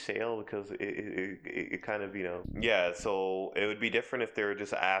change the sale because it kind of yeah. So it would be different if they were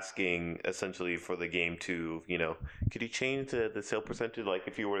just asking essentially for the game to could you change the sale percentage? Like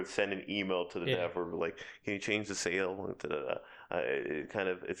if you were to send an email to the dev or like, can you change the sale?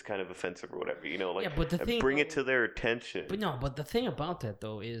 It's kind of offensive or whatever, like, yeah, but the thing, bring it to their attention. But the thing about that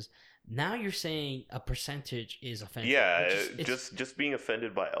though is now you're saying a percentage is offensive. Yeah, just being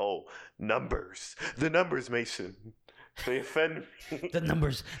offended by numbers. The numbers, Mason. They offend me.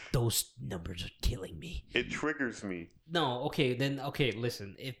 Those numbers are killing me. It triggers me. No, okay,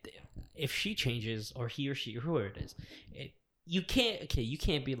 listen. If she changes or he or she or whoever it is, you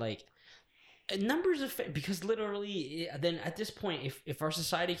can't be like numbers affect, because literally then at this point if our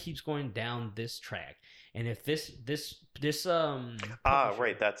society keeps going down this track and if this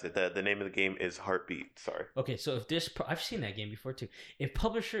right, that's it. The name of the game is Heartbeat. Sorry. Okay, so if this I've seen that game before too. If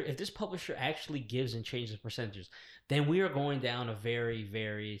this publisher actually gives and changes percentages, then we are going down a very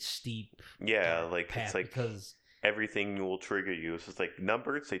very steep path, it's like because everything will trigger you. It's just like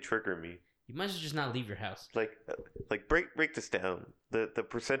numbers, they trigger me. You might as well just not leave your house. Like break this down. The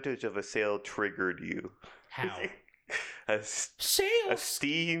percentage of a sale triggered you. How? A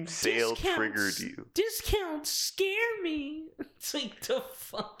Steam sale triggered you. Discounts scare me. It's like, the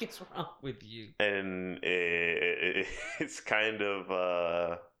fuck is wrong with you? And it's kind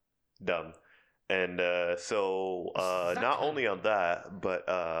of dumb. And so not only on that, but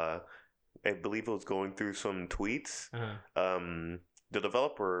I believe it was going through some tweets. The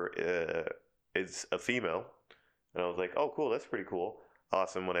developer is a female, and I was like, "Oh, cool, that's pretty cool,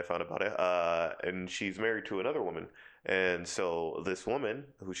 awesome." When I found about it, and she's married to another woman, and so this woman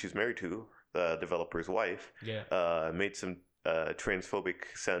who she's married to, the developer's wife, made some transphobic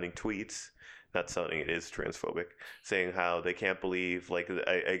sounding tweets. Not sounding, it is transphobic, saying how they can't believe, like,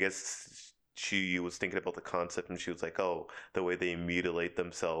 I guess she was thinking about the concept, and she was like, "Oh, the way they mutilate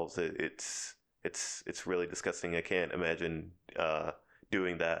themselves, it's really disgusting. I can't imagine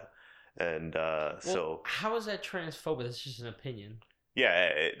doing that." And so how is that transphobic? That's just an opinion.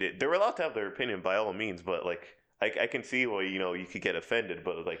 Yeah, they're allowed to have their opinion by all means, but like I can see why you could get offended,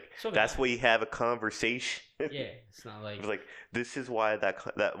 but like that's why you have a conversation. Yeah, it's not like it's like, this is why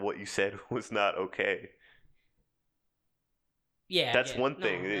that what you said was not okay. Yeah, that's one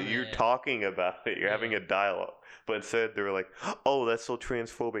thing. You're talking about it. You're having a dialogue. But instead, they were like, "Oh, that's so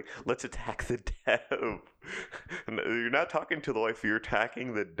transphobic. Let's attack the dev." You're not talking to the wife. You're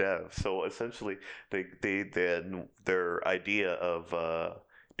attacking the dev. So essentially, their idea of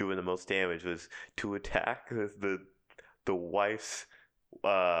doing the most damage was to attack the wife's,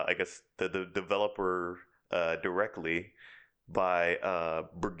 I guess the developer directly by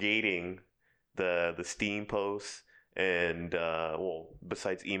brigading the Steam posts. And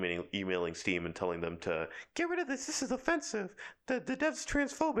besides emailing Steam and telling them to get rid of this is offensive. The dev's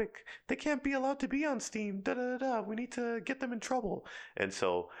transphobic. They can't be allowed to be on Steam. We need to get them in trouble. And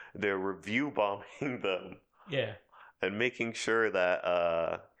so they're review bombing them. Yeah. And making sure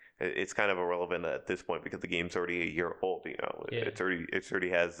that it's kind of irrelevant at this point because the game's already a year old. Yeah. It already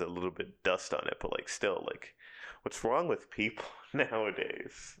has a little bit of dust on it, but like still, like, what's wrong with people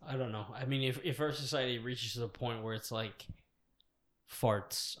nowadays? I don't know. I mean, if our society reaches to the point where it's like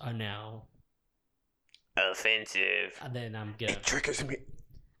farts are now offensive, then it triggers me.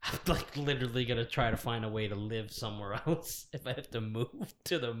 I'm like literally gonna try to find a way to live somewhere else if I have to move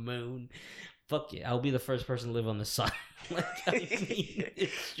to the moon. Fuck it, I'll be the first person to live on the sun. Like, I mean,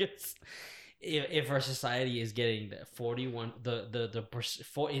 it's just if our society is getting the 41,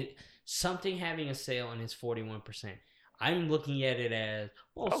 something having a sale and it's 41%. I'm looking at it as,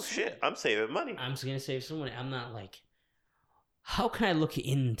 shit, I'm saving money. I'm just gonna save some money. I'm not like, how can I look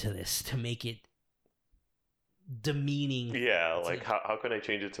into this to make it demeaning? Yeah, like how can I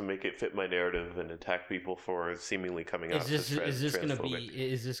change it to make it fit my narrative and attack people for seemingly coming out? Is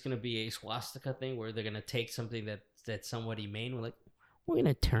this gonna be a swastika thing where they're gonna take something that somebody made? We're like, we're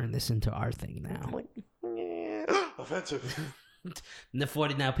gonna turn this into our thing now. I'm like, yeah, offensive. And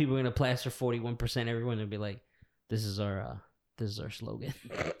the now people are gonna plaster 41%. Everyone will be like, this is our slogan.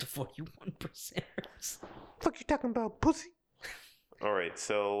 The 41%ers. Fuck you talking about, pussy? All right,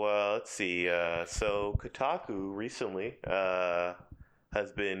 so let's see. So Kotaku recently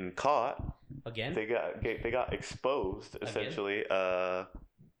has been caught Again. They got exposed essentially.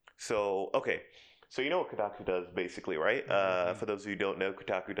 So okay. So you know what Kotaku does basically, right? For those of you who don't know,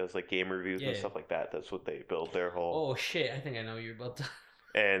 Kotaku does like game reviews and stuff like that. That's what they build their whole. Oh shit! I think I know you're about to.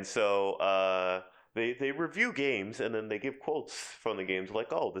 And so they review games and then they give quotes from the games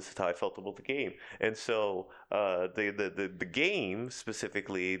like, oh, this is how I felt about the game. And so the game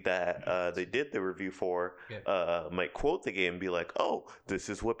specifically that they did the review for might quote the game and be like, oh, this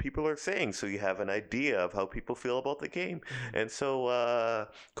is what people are saying. So you have an idea of how people feel about the game. And so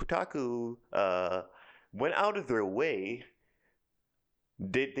Kotaku went out of their way.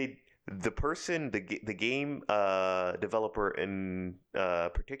 The game developer in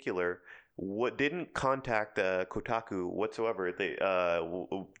particular didn't contact Kotaku whatsoever. They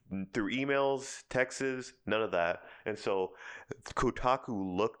through emails, texts, none of that. And so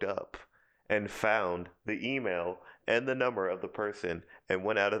Kotaku looked up and found the email and the number of the person and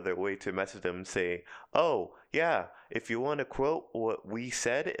went out of their way to message them and say, oh, yeah, if you want to quote what we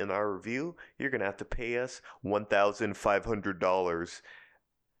said in our review, you're going to have to pay us $1,500.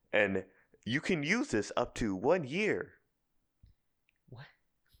 And you can use this up to 1 year. What?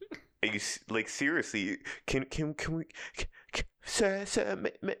 Are you like seriously? Can we, sir?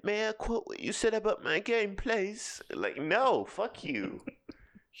 May I quote what you said about my game, please? Like, no, fuck you.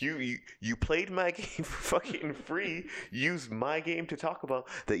 You played my game for fucking free. Use my game to talk about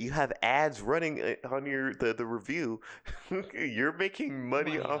that. You have ads running on the review. You're making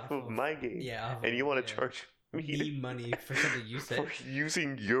money off of my game, and you want to charge me money for something you said for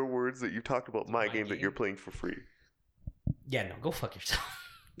using your words that you talked about my game that you're playing for free. Yeah, no, go fuck yourself.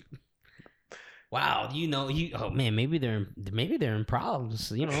 Wow, oh man, maybe they're in problems,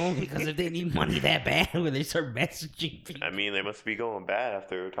 because if they need money that bad, when they start messaging people. I mean, they must be going bad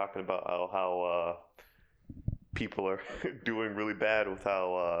after talking about how people are doing really bad with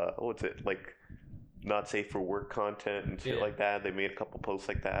how what's it like, not safe for work content and shit like that. They made a couple posts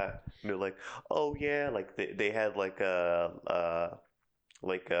like that. And they're like, oh yeah, like they had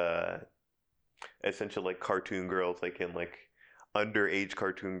essentially like cartoon girls, like in like underage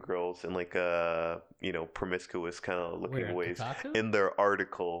cartoon girls and like promiscuous kind of looking ways Kotaku? in their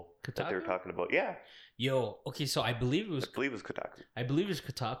article Kotaku? that they were talking about. Yeah. Yo, okay, so I believe it was Kotaku. I believe it was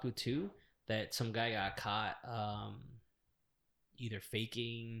Kotaku too, that some guy got caught either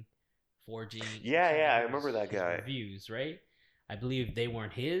faking, forging. Yeah, I remember that guy. Reviews, right? I believe they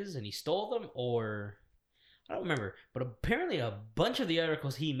weren't his and he stole them, or I don't remember, but apparently a bunch of the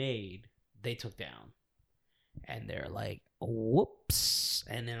articles he made they took down. And they're like, whoops.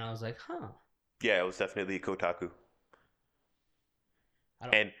 And then I was like, huh. Yeah, it was definitely Kotaku.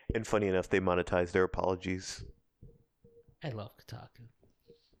 And funny enough, they monetized their apologies. I love Kotaku.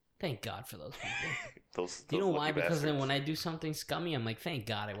 Thank God for those people. those you know why? bastards. Because then when I do something scummy, I'm like, thank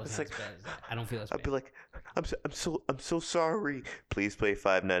God I wasn't as bad as that. I don't feel as bad. I'd be like, I'm so sorry. Please pay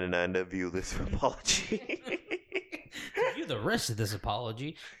 $5.99 to view this apology. To view the rest of this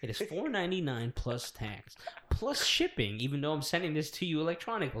apology, it is $4.99 plus tax, plus shipping. Even though I'm sending this to you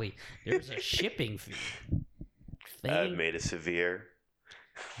electronically, there's a shipping fee. I've made a severe.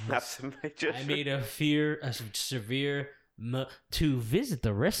 I made a severe. To visit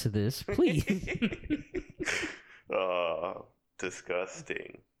the rest of this, please. Oh,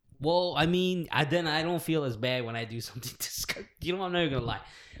 disgusting. Well, I mean, I don't feel as bad when I do something disgusting. I'm not even gonna lie.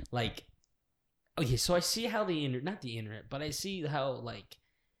 Like, okay, so I see how not the internet, but I see how like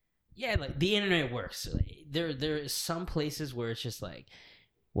the internet works. There is some places where it's just like,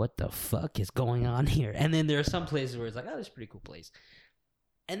 what the fuck is going on here? And then there are some places where it's like, oh, this is a pretty cool place.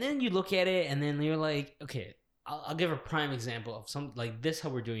 And then you look at it, and then you're like, okay, I'll give a prime example of some like this, how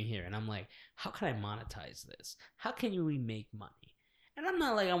we're doing here. And I'm like, how can I monetize this? How can we make money? And I'm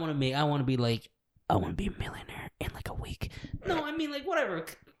not like, I want to be a millionaire in like a week. No, I mean like whatever.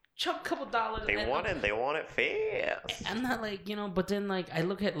 Chop a couple dollars. They want it fast. I'm not like, but then like I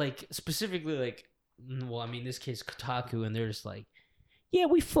look at like specifically like, well, I mean, in this case Kotaku, and they're just like, yeah,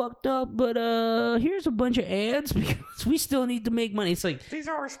 we fucked up, but here's a bunch of ads because we still need to make money. It's like, these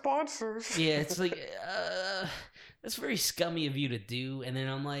are our sponsors. Yeah, it's like that's very scummy of you to do. And then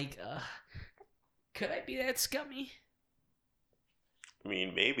I'm like, could I be that scummy? I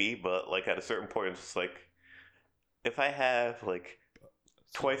mean, maybe, but like at a certain point, it's just like, if I have like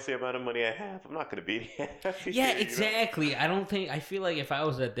twice the amount of money I have. I'm not gonna be happy. Yeah, exactly. I feel like if I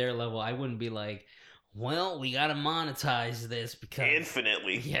was at their level, I wouldn't be like, well, we gotta monetize this because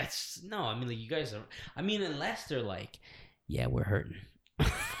infinitely. Yes, no. I mean, like you guys are. I mean, unless they're like, yeah, we're hurting.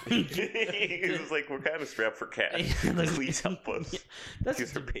 It's like we're kind of strapped for cash. Please help us.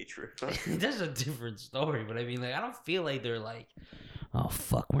 Use our Patreon. That's a different story, but I mean, like, I don't feel like they're like, oh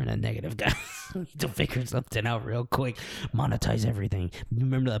fuck, we're in a negative, guys. We need to figure something out real quick. Monetize everything.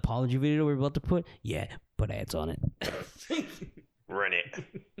 Remember the apology video we're about to put? Yeah, put ads on it. Run it.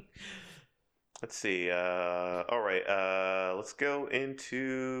 Let's see. All right. Let's go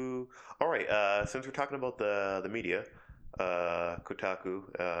into. All right. Since we're talking about the media, Kotaku.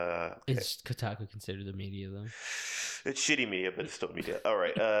 Is Kotaku considered the media though? It's shitty media, but it's still media. All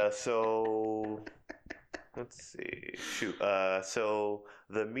right. So let's see. Shoot. So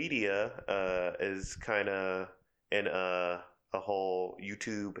the media is kind of in a whole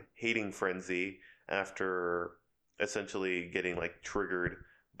YouTube hating frenzy after essentially getting like triggered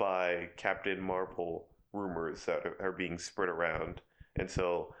by Captain Marvel rumors that are being spread around, and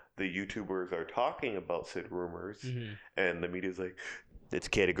so the YouTubers are talking about said rumors, and the media's like, "That's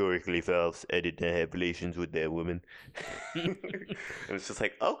categorically false. I did not have relations with that woman." And it's just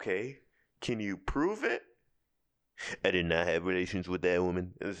like, okay, can you prove it? I did not have relations with that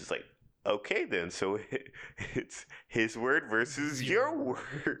woman. And it's just like, okay then, so it's his word versus your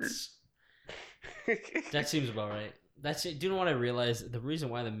words. That seems about right. That's it. Do you know what I realized? The reason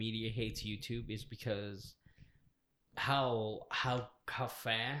why the media hates YouTube is because how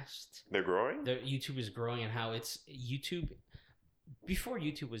fast they're growing. YouTube is growing, and how it's YouTube. Before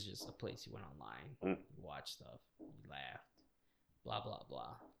YouTube was just a place you went online, you watched stuff, you laughed, blah blah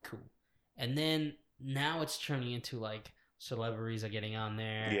blah, cool. And then now it's turning into like celebrities are getting on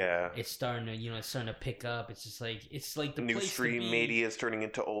there. Yeah, it's starting to pick up. It's just like the new place stream media is turning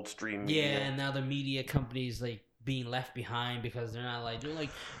into old stream media. Yeah, and now the media companies like being left behind because they're like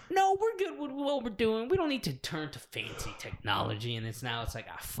no, we're good with what we're doing. We don't need to turn to fancy technology. And it's like,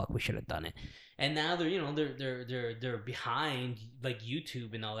 fuck, we should have done it. And now they're behind like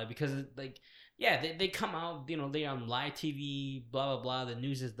YouTube and all that because like, yeah, they come out, they're on live TV, blah blah blah. The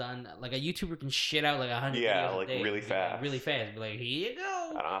news is done. Like a YouTuber can shit out like 100 videos like a day, really fast, really fast. Be like, here you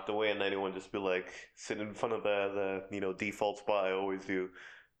go. I don't have to wait on anyone. Just be like sitting in front of the default spot I always do.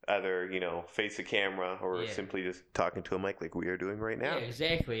 Either face a camera or simply just talking to a mic like we are doing right now. Yeah,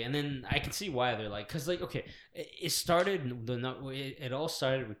 exactly. And then I can see why they're like, because like, okay, it all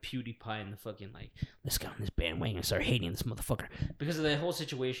started with PewDiePie and the fucking like, let's get on this bandwagon and start hating this motherfucker because of the whole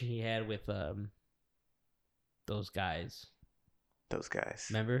situation he had with those guys.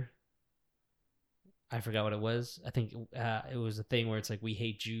 Remember? I forgot what it was. I think it was a thing where it's like we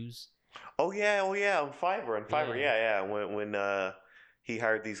hate Jews. Oh yeah, on Fiverr. Yeah. When he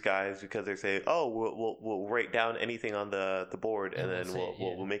hired these guys because they're saying, "Oh, we'll write down anything on the board and then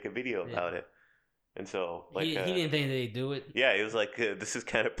we'll make a video about it." And so, like, he didn't think they'd do it. Yeah, he was like, "This is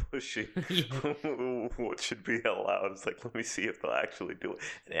kind of pushing what should be allowed." It's like, let me see if they'll actually do it.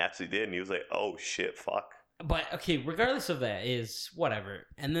 And they actually did, and he was like, "Oh shit, fuck." But okay, regardless of that, is whatever.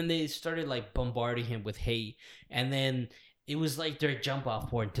 And then they started like bombarding him with hate, and then it was like their jump off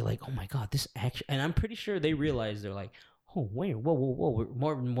point to like, oh my god, this action. And I'm pretty sure they realized they're like, oh wait, whoa,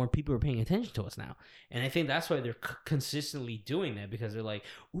 more people are paying attention to us now. And I think that's why they're consistently doing that because they're like,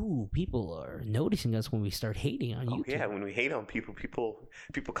 ooh, people are noticing us when we start hating on YouTube. Yeah, when we hate on people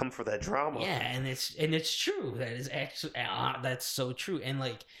come for that drama. Yeah, and it's true. That is actually that's so true. And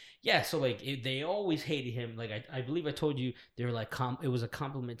like, yeah, so like they always hated him. Like I believe I told you they were like it was a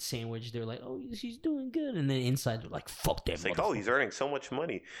compliment sandwich. They were like, oh, he's doing good, and then inside they're like, fuck that. It's like, oh, he's earning so much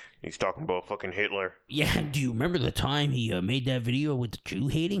money. He's talking about fucking Hitler. Yeah, do you remember the time he made that video with the Jew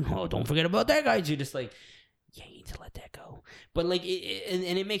hating? Oh, don't forget about that guy. You're just like, yeah, you need to let that go. But like,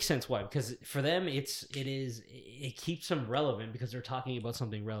 it makes sense why, because for them it keeps them relevant because they're talking about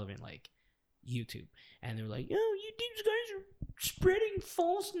something relevant like YouTube, and they're like, oh, these guys are spreading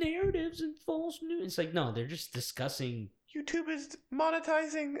false narratives and false news. It's like, no, they're just discussing. YouTube is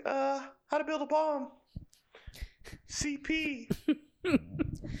monetizing how to build a bomb. CP.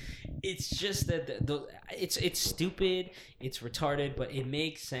 It's just that it's stupid, it's retarded, but it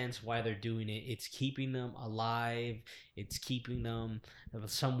makes sense why they're doing it. It's keeping them alive. It's keeping them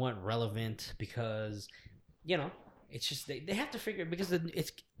somewhat relevant because, it's just they have to figure because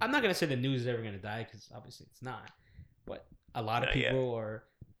I'm not gonna say the news is ever gonna die because obviously it's not, but a lot of people are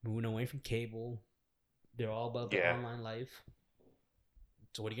moving away from cable. They're all about the online life.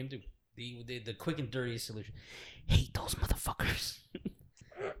 So what are you gonna do? The quick and dirty solution: hate those motherfuckers.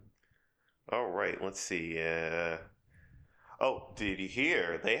 All right, let's see. Oh, did you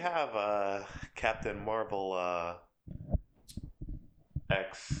hear? They have Captain Marvel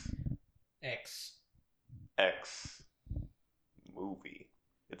X X movie.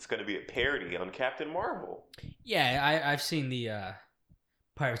 It's going to be a parody on Captain Marvel. Yeah, I've seen the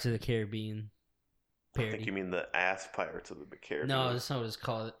Pirates of the Caribbean parody. I think you mean the ass Pirates of the Caribbean. No, that's not what it's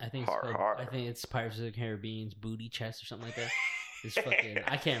called. I think it's Pirates of the Caribbean's Booty Chest or something like that. It's fucking,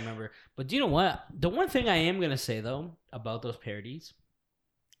 I can't remember. But do you know what? The one thing I am gonna say though about those parodies,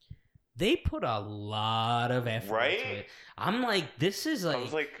 they put a lot of effort into it. I'm like, this is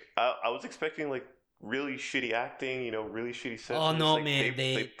like, I was expecting like really shitty acting, really shitty sets. Oh no, like, man,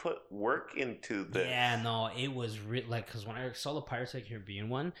 they put work into this. Yeah, no, it was like, because when I saw the Pirates of the Caribbean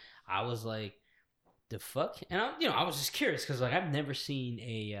one, I was like, the fuck? And I was just curious because like I've never seen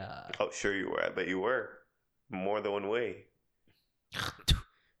a. Oh, sure you were. I bet you were. More than one way.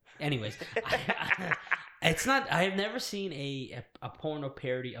 Anyways, it's not. I have never seen a porno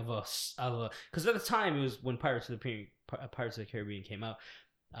parody of a because at the time it was when Pirates of the Caribbean came out.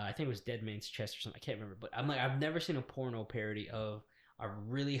 I think it was Dead Man's Chest or something. I can't remember, but I'm like, I've never seen a porno parody of a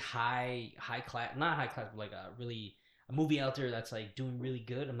really high class, not high class, but like a movie out there that's like doing really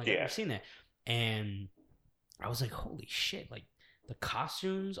good. I'm like, I've never seen that, and I was like, holy shit! Like the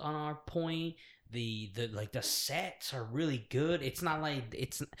costumes on our point. The sets are really good. It's not like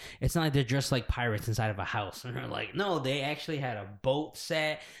they're dressed like pirates inside of a house. And they're like, no, they actually had a boat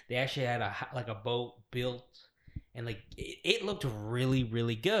set. They actually had a boat built, and like it looked really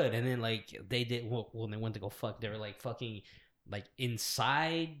really good. And then like they did when they went to go fuck, they were like fucking like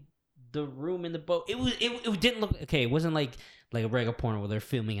inside the room in the boat. It didn't look okay. It wasn't like a regular porno where they're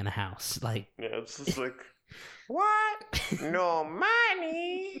filming in a house. Like it's just like. What? No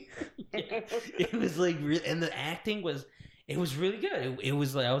money. Yeah, it was like, and the acting was really good. It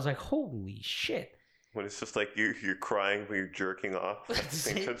was like I was like, holy shit. When it's just like you're crying when you're jerking off.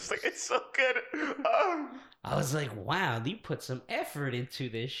 It's like it's so good. Oh. I was like, wow, you put some effort into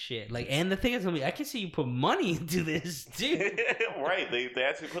this shit. Like, and the thing is, I can see you put money into this too. Right? They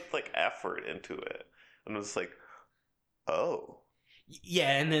actually put like effort into it, and it's like, oh.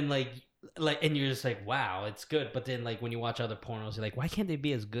 Yeah, and then like, and you're just like, wow, it's good. But then like when you watch other pornos, you're like, why can't they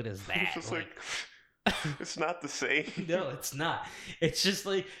be as good as that? It's just like it's not the same. No, it's not. It's just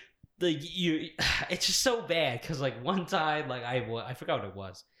like it's just so bad because like one time, like I forgot what it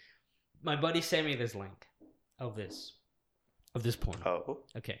was. My buddy sent me this link of this porno. Oh.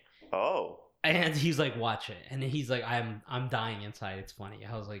 Okay. Oh. And he's like, watch it. And he's like, I'm dying inside. It's funny.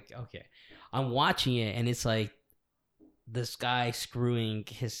 I was like, okay. I'm watching it, and it's like this guy screwing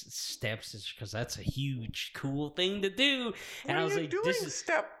his stepsister because that's a huge cool thing to do. And I was like, this is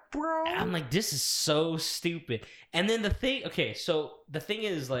step bro. I'm like, this is so stupid. And then the thing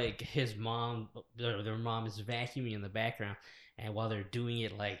is like his mom, their mom is vacuuming in the background, and while they're doing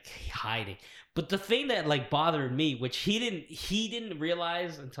it, like hiding. But the thing that like bothered me, which he didn't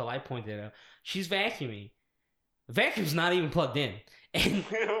realize until I pointed it out, she's vacuuming. The vacuum's not even plugged in. And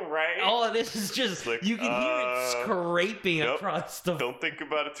right? all of this is just like, you can hear it scraping across the. Don't think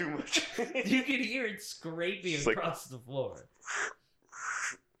about it too much. You can hear it scraping across the floor.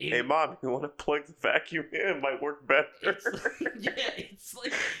 Hey mom, you want to plug the vacuum in? It might work better. It's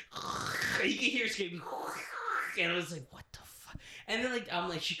like you can hear it scraping, and I was like, what the fuck? And then like I'm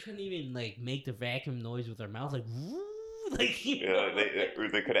like, she couldn't even like make the vacuum noise with her mouth, like. Like,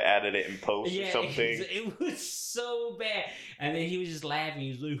 they could have added it in post or something. It was so bad. And then he was just laughing. He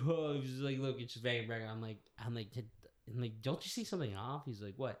was like, "Oh," he was just like, "Look, it's just vacuum." I'm like, "Don't you see something off?" He's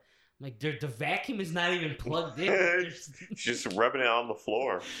like, "What?" I'm like, "The vacuum is not even plugged in." Just rubbing it on the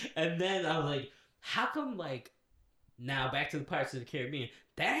floor. And then I was like, "How come?" Like, now back to the Pirates of the Caribbean.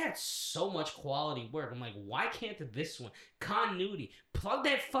 That had so much quality work. I'm like, why can't this one? Continuity. Plug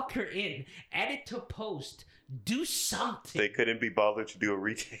that fucker in. Add it to post. Do something. They couldn't be bothered to do a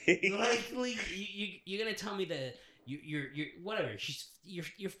retake. Like you're gonna tell me that you're whatever.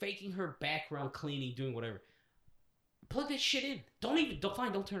 You're faking her background cleaning, doing whatever. Plug that shit in.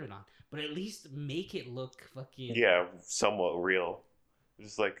 Don't turn it on. But at least make it look fucking somewhat real.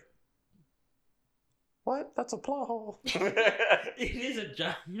 Just like, what? That's a plot hole. It is a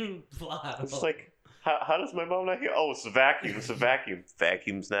giant plot hole. It's like, how does my mom not hear? Oh, it's a vacuum. It's a vacuum.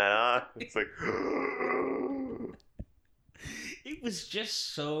 Vacuum's not on. It's like. It was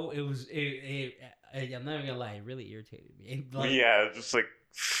just so. I'm not gonna lie. It really irritated me. Just like.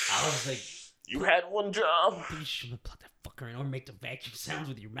 I was like, you had one job. You should plug that fucker in or make the vacuum sounds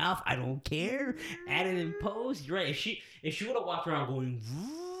with your mouth. I don't care. Add it in post. You're right. If she would have walked around going,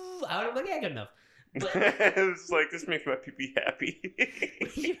 I would have been like, yeah, good enough. It's like, this makes my pee happy.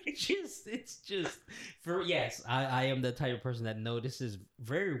 it's just for yes, I am the type of person that notices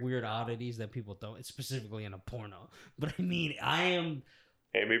very weird oddities that people don't, specifically in a porno. But I mean, I am.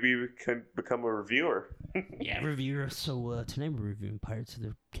 Hey, maybe you can become a reviewer. Yeah, reviewer. So tonight we're reviewing Pirates of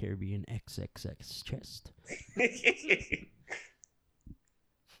the Caribbean XXX Chest.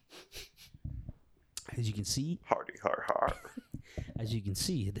 As you can see, Hardy, hard. As you can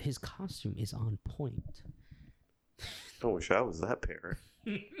see, his costume is on point. I wish I was that parrot.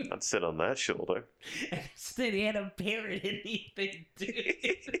 I'd sit on that shoulder. Instead, he had a parrot in the thing,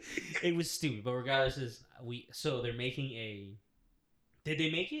 dude. It was stupid, but regardless, so they're making a. Did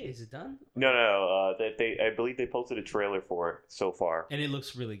they make it? Is it done? No. I believe they posted a trailer for it so far, and it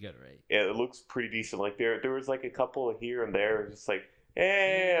looks really good, right? Yeah, it looks pretty decent. Like there was like a couple here and there, just like,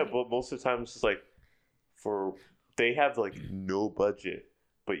 but most of the time it's just like, they have like no budget,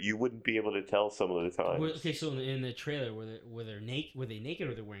 but you wouldn't be able to tell some of the time. Okay, so in the trailer, were they naked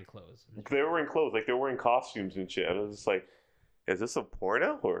or they're wearing clothes? They were wearing clothes, like they're wearing costumes and shit. And I was just like, is this a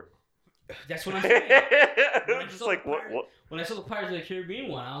porno or? That's what I'm saying. I'm just like, what? When I saw the Pirates of the Caribbean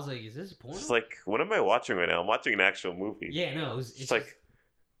one, I was like, is this a porno? It's like, what am I watching right now? I'm watching an actual movie. Yeah, no, it's just like,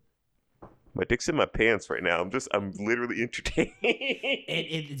 my dick's in my pants right now. I'm literally entertained.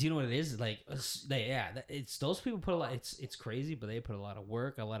 And do you know what it is? Like, it's those people put a lot. It's crazy, but they put a lot of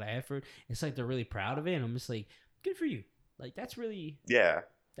work, a lot of effort. It's like they're really proud of it, and I'm just like, good for you. Like that's really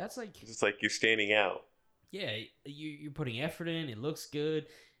That's like it's just like you're standing out. Yeah, you're putting effort in. It looks good.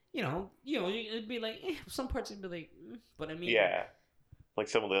 You know, it'd be like some parts would be like, but I mean, yeah, like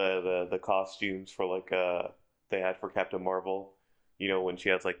some of the costumes for like they had for Captain Marvel. You know, when she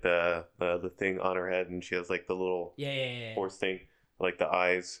has like the thing on her head and she has like the little horse thing, like the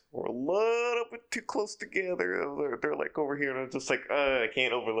eyes were a little bit too close together. They're like over here, and I'm just like, I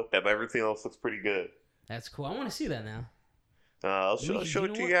can't overlook that. But everything else looks pretty good. That's cool. I want to see that now. I'll show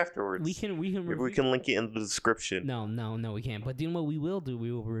it to you afterwards. We can maybe we can link it in the description. No, we can't. But do you know what we will do?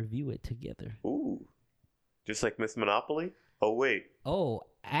 We will review it together. Ooh, just like Miss Monopoly. Oh wait. Oh,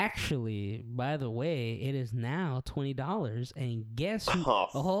 actually, by the way, it is now $20, and guess who?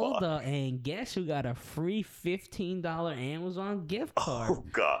 Hold up, and guess who got a free $15 Amazon gift card? Oh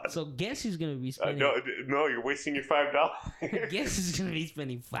God! So guess who's gonna be spending? No, you're wasting your $5. Guess who's gonna be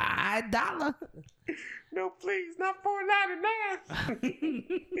spending $5? No, please, not $4.99.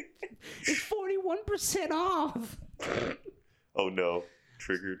 It's 41% off. Oh no,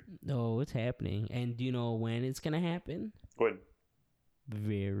 triggered. No, it's happening, and do you know when it's gonna happen? When?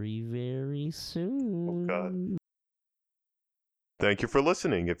 Very, very soon. Oh, God. Thank you for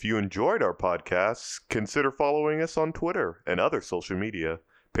listening. If you enjoyed our podcasts, consider following us on Twitter and other social media.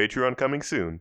 Patreon coming soon.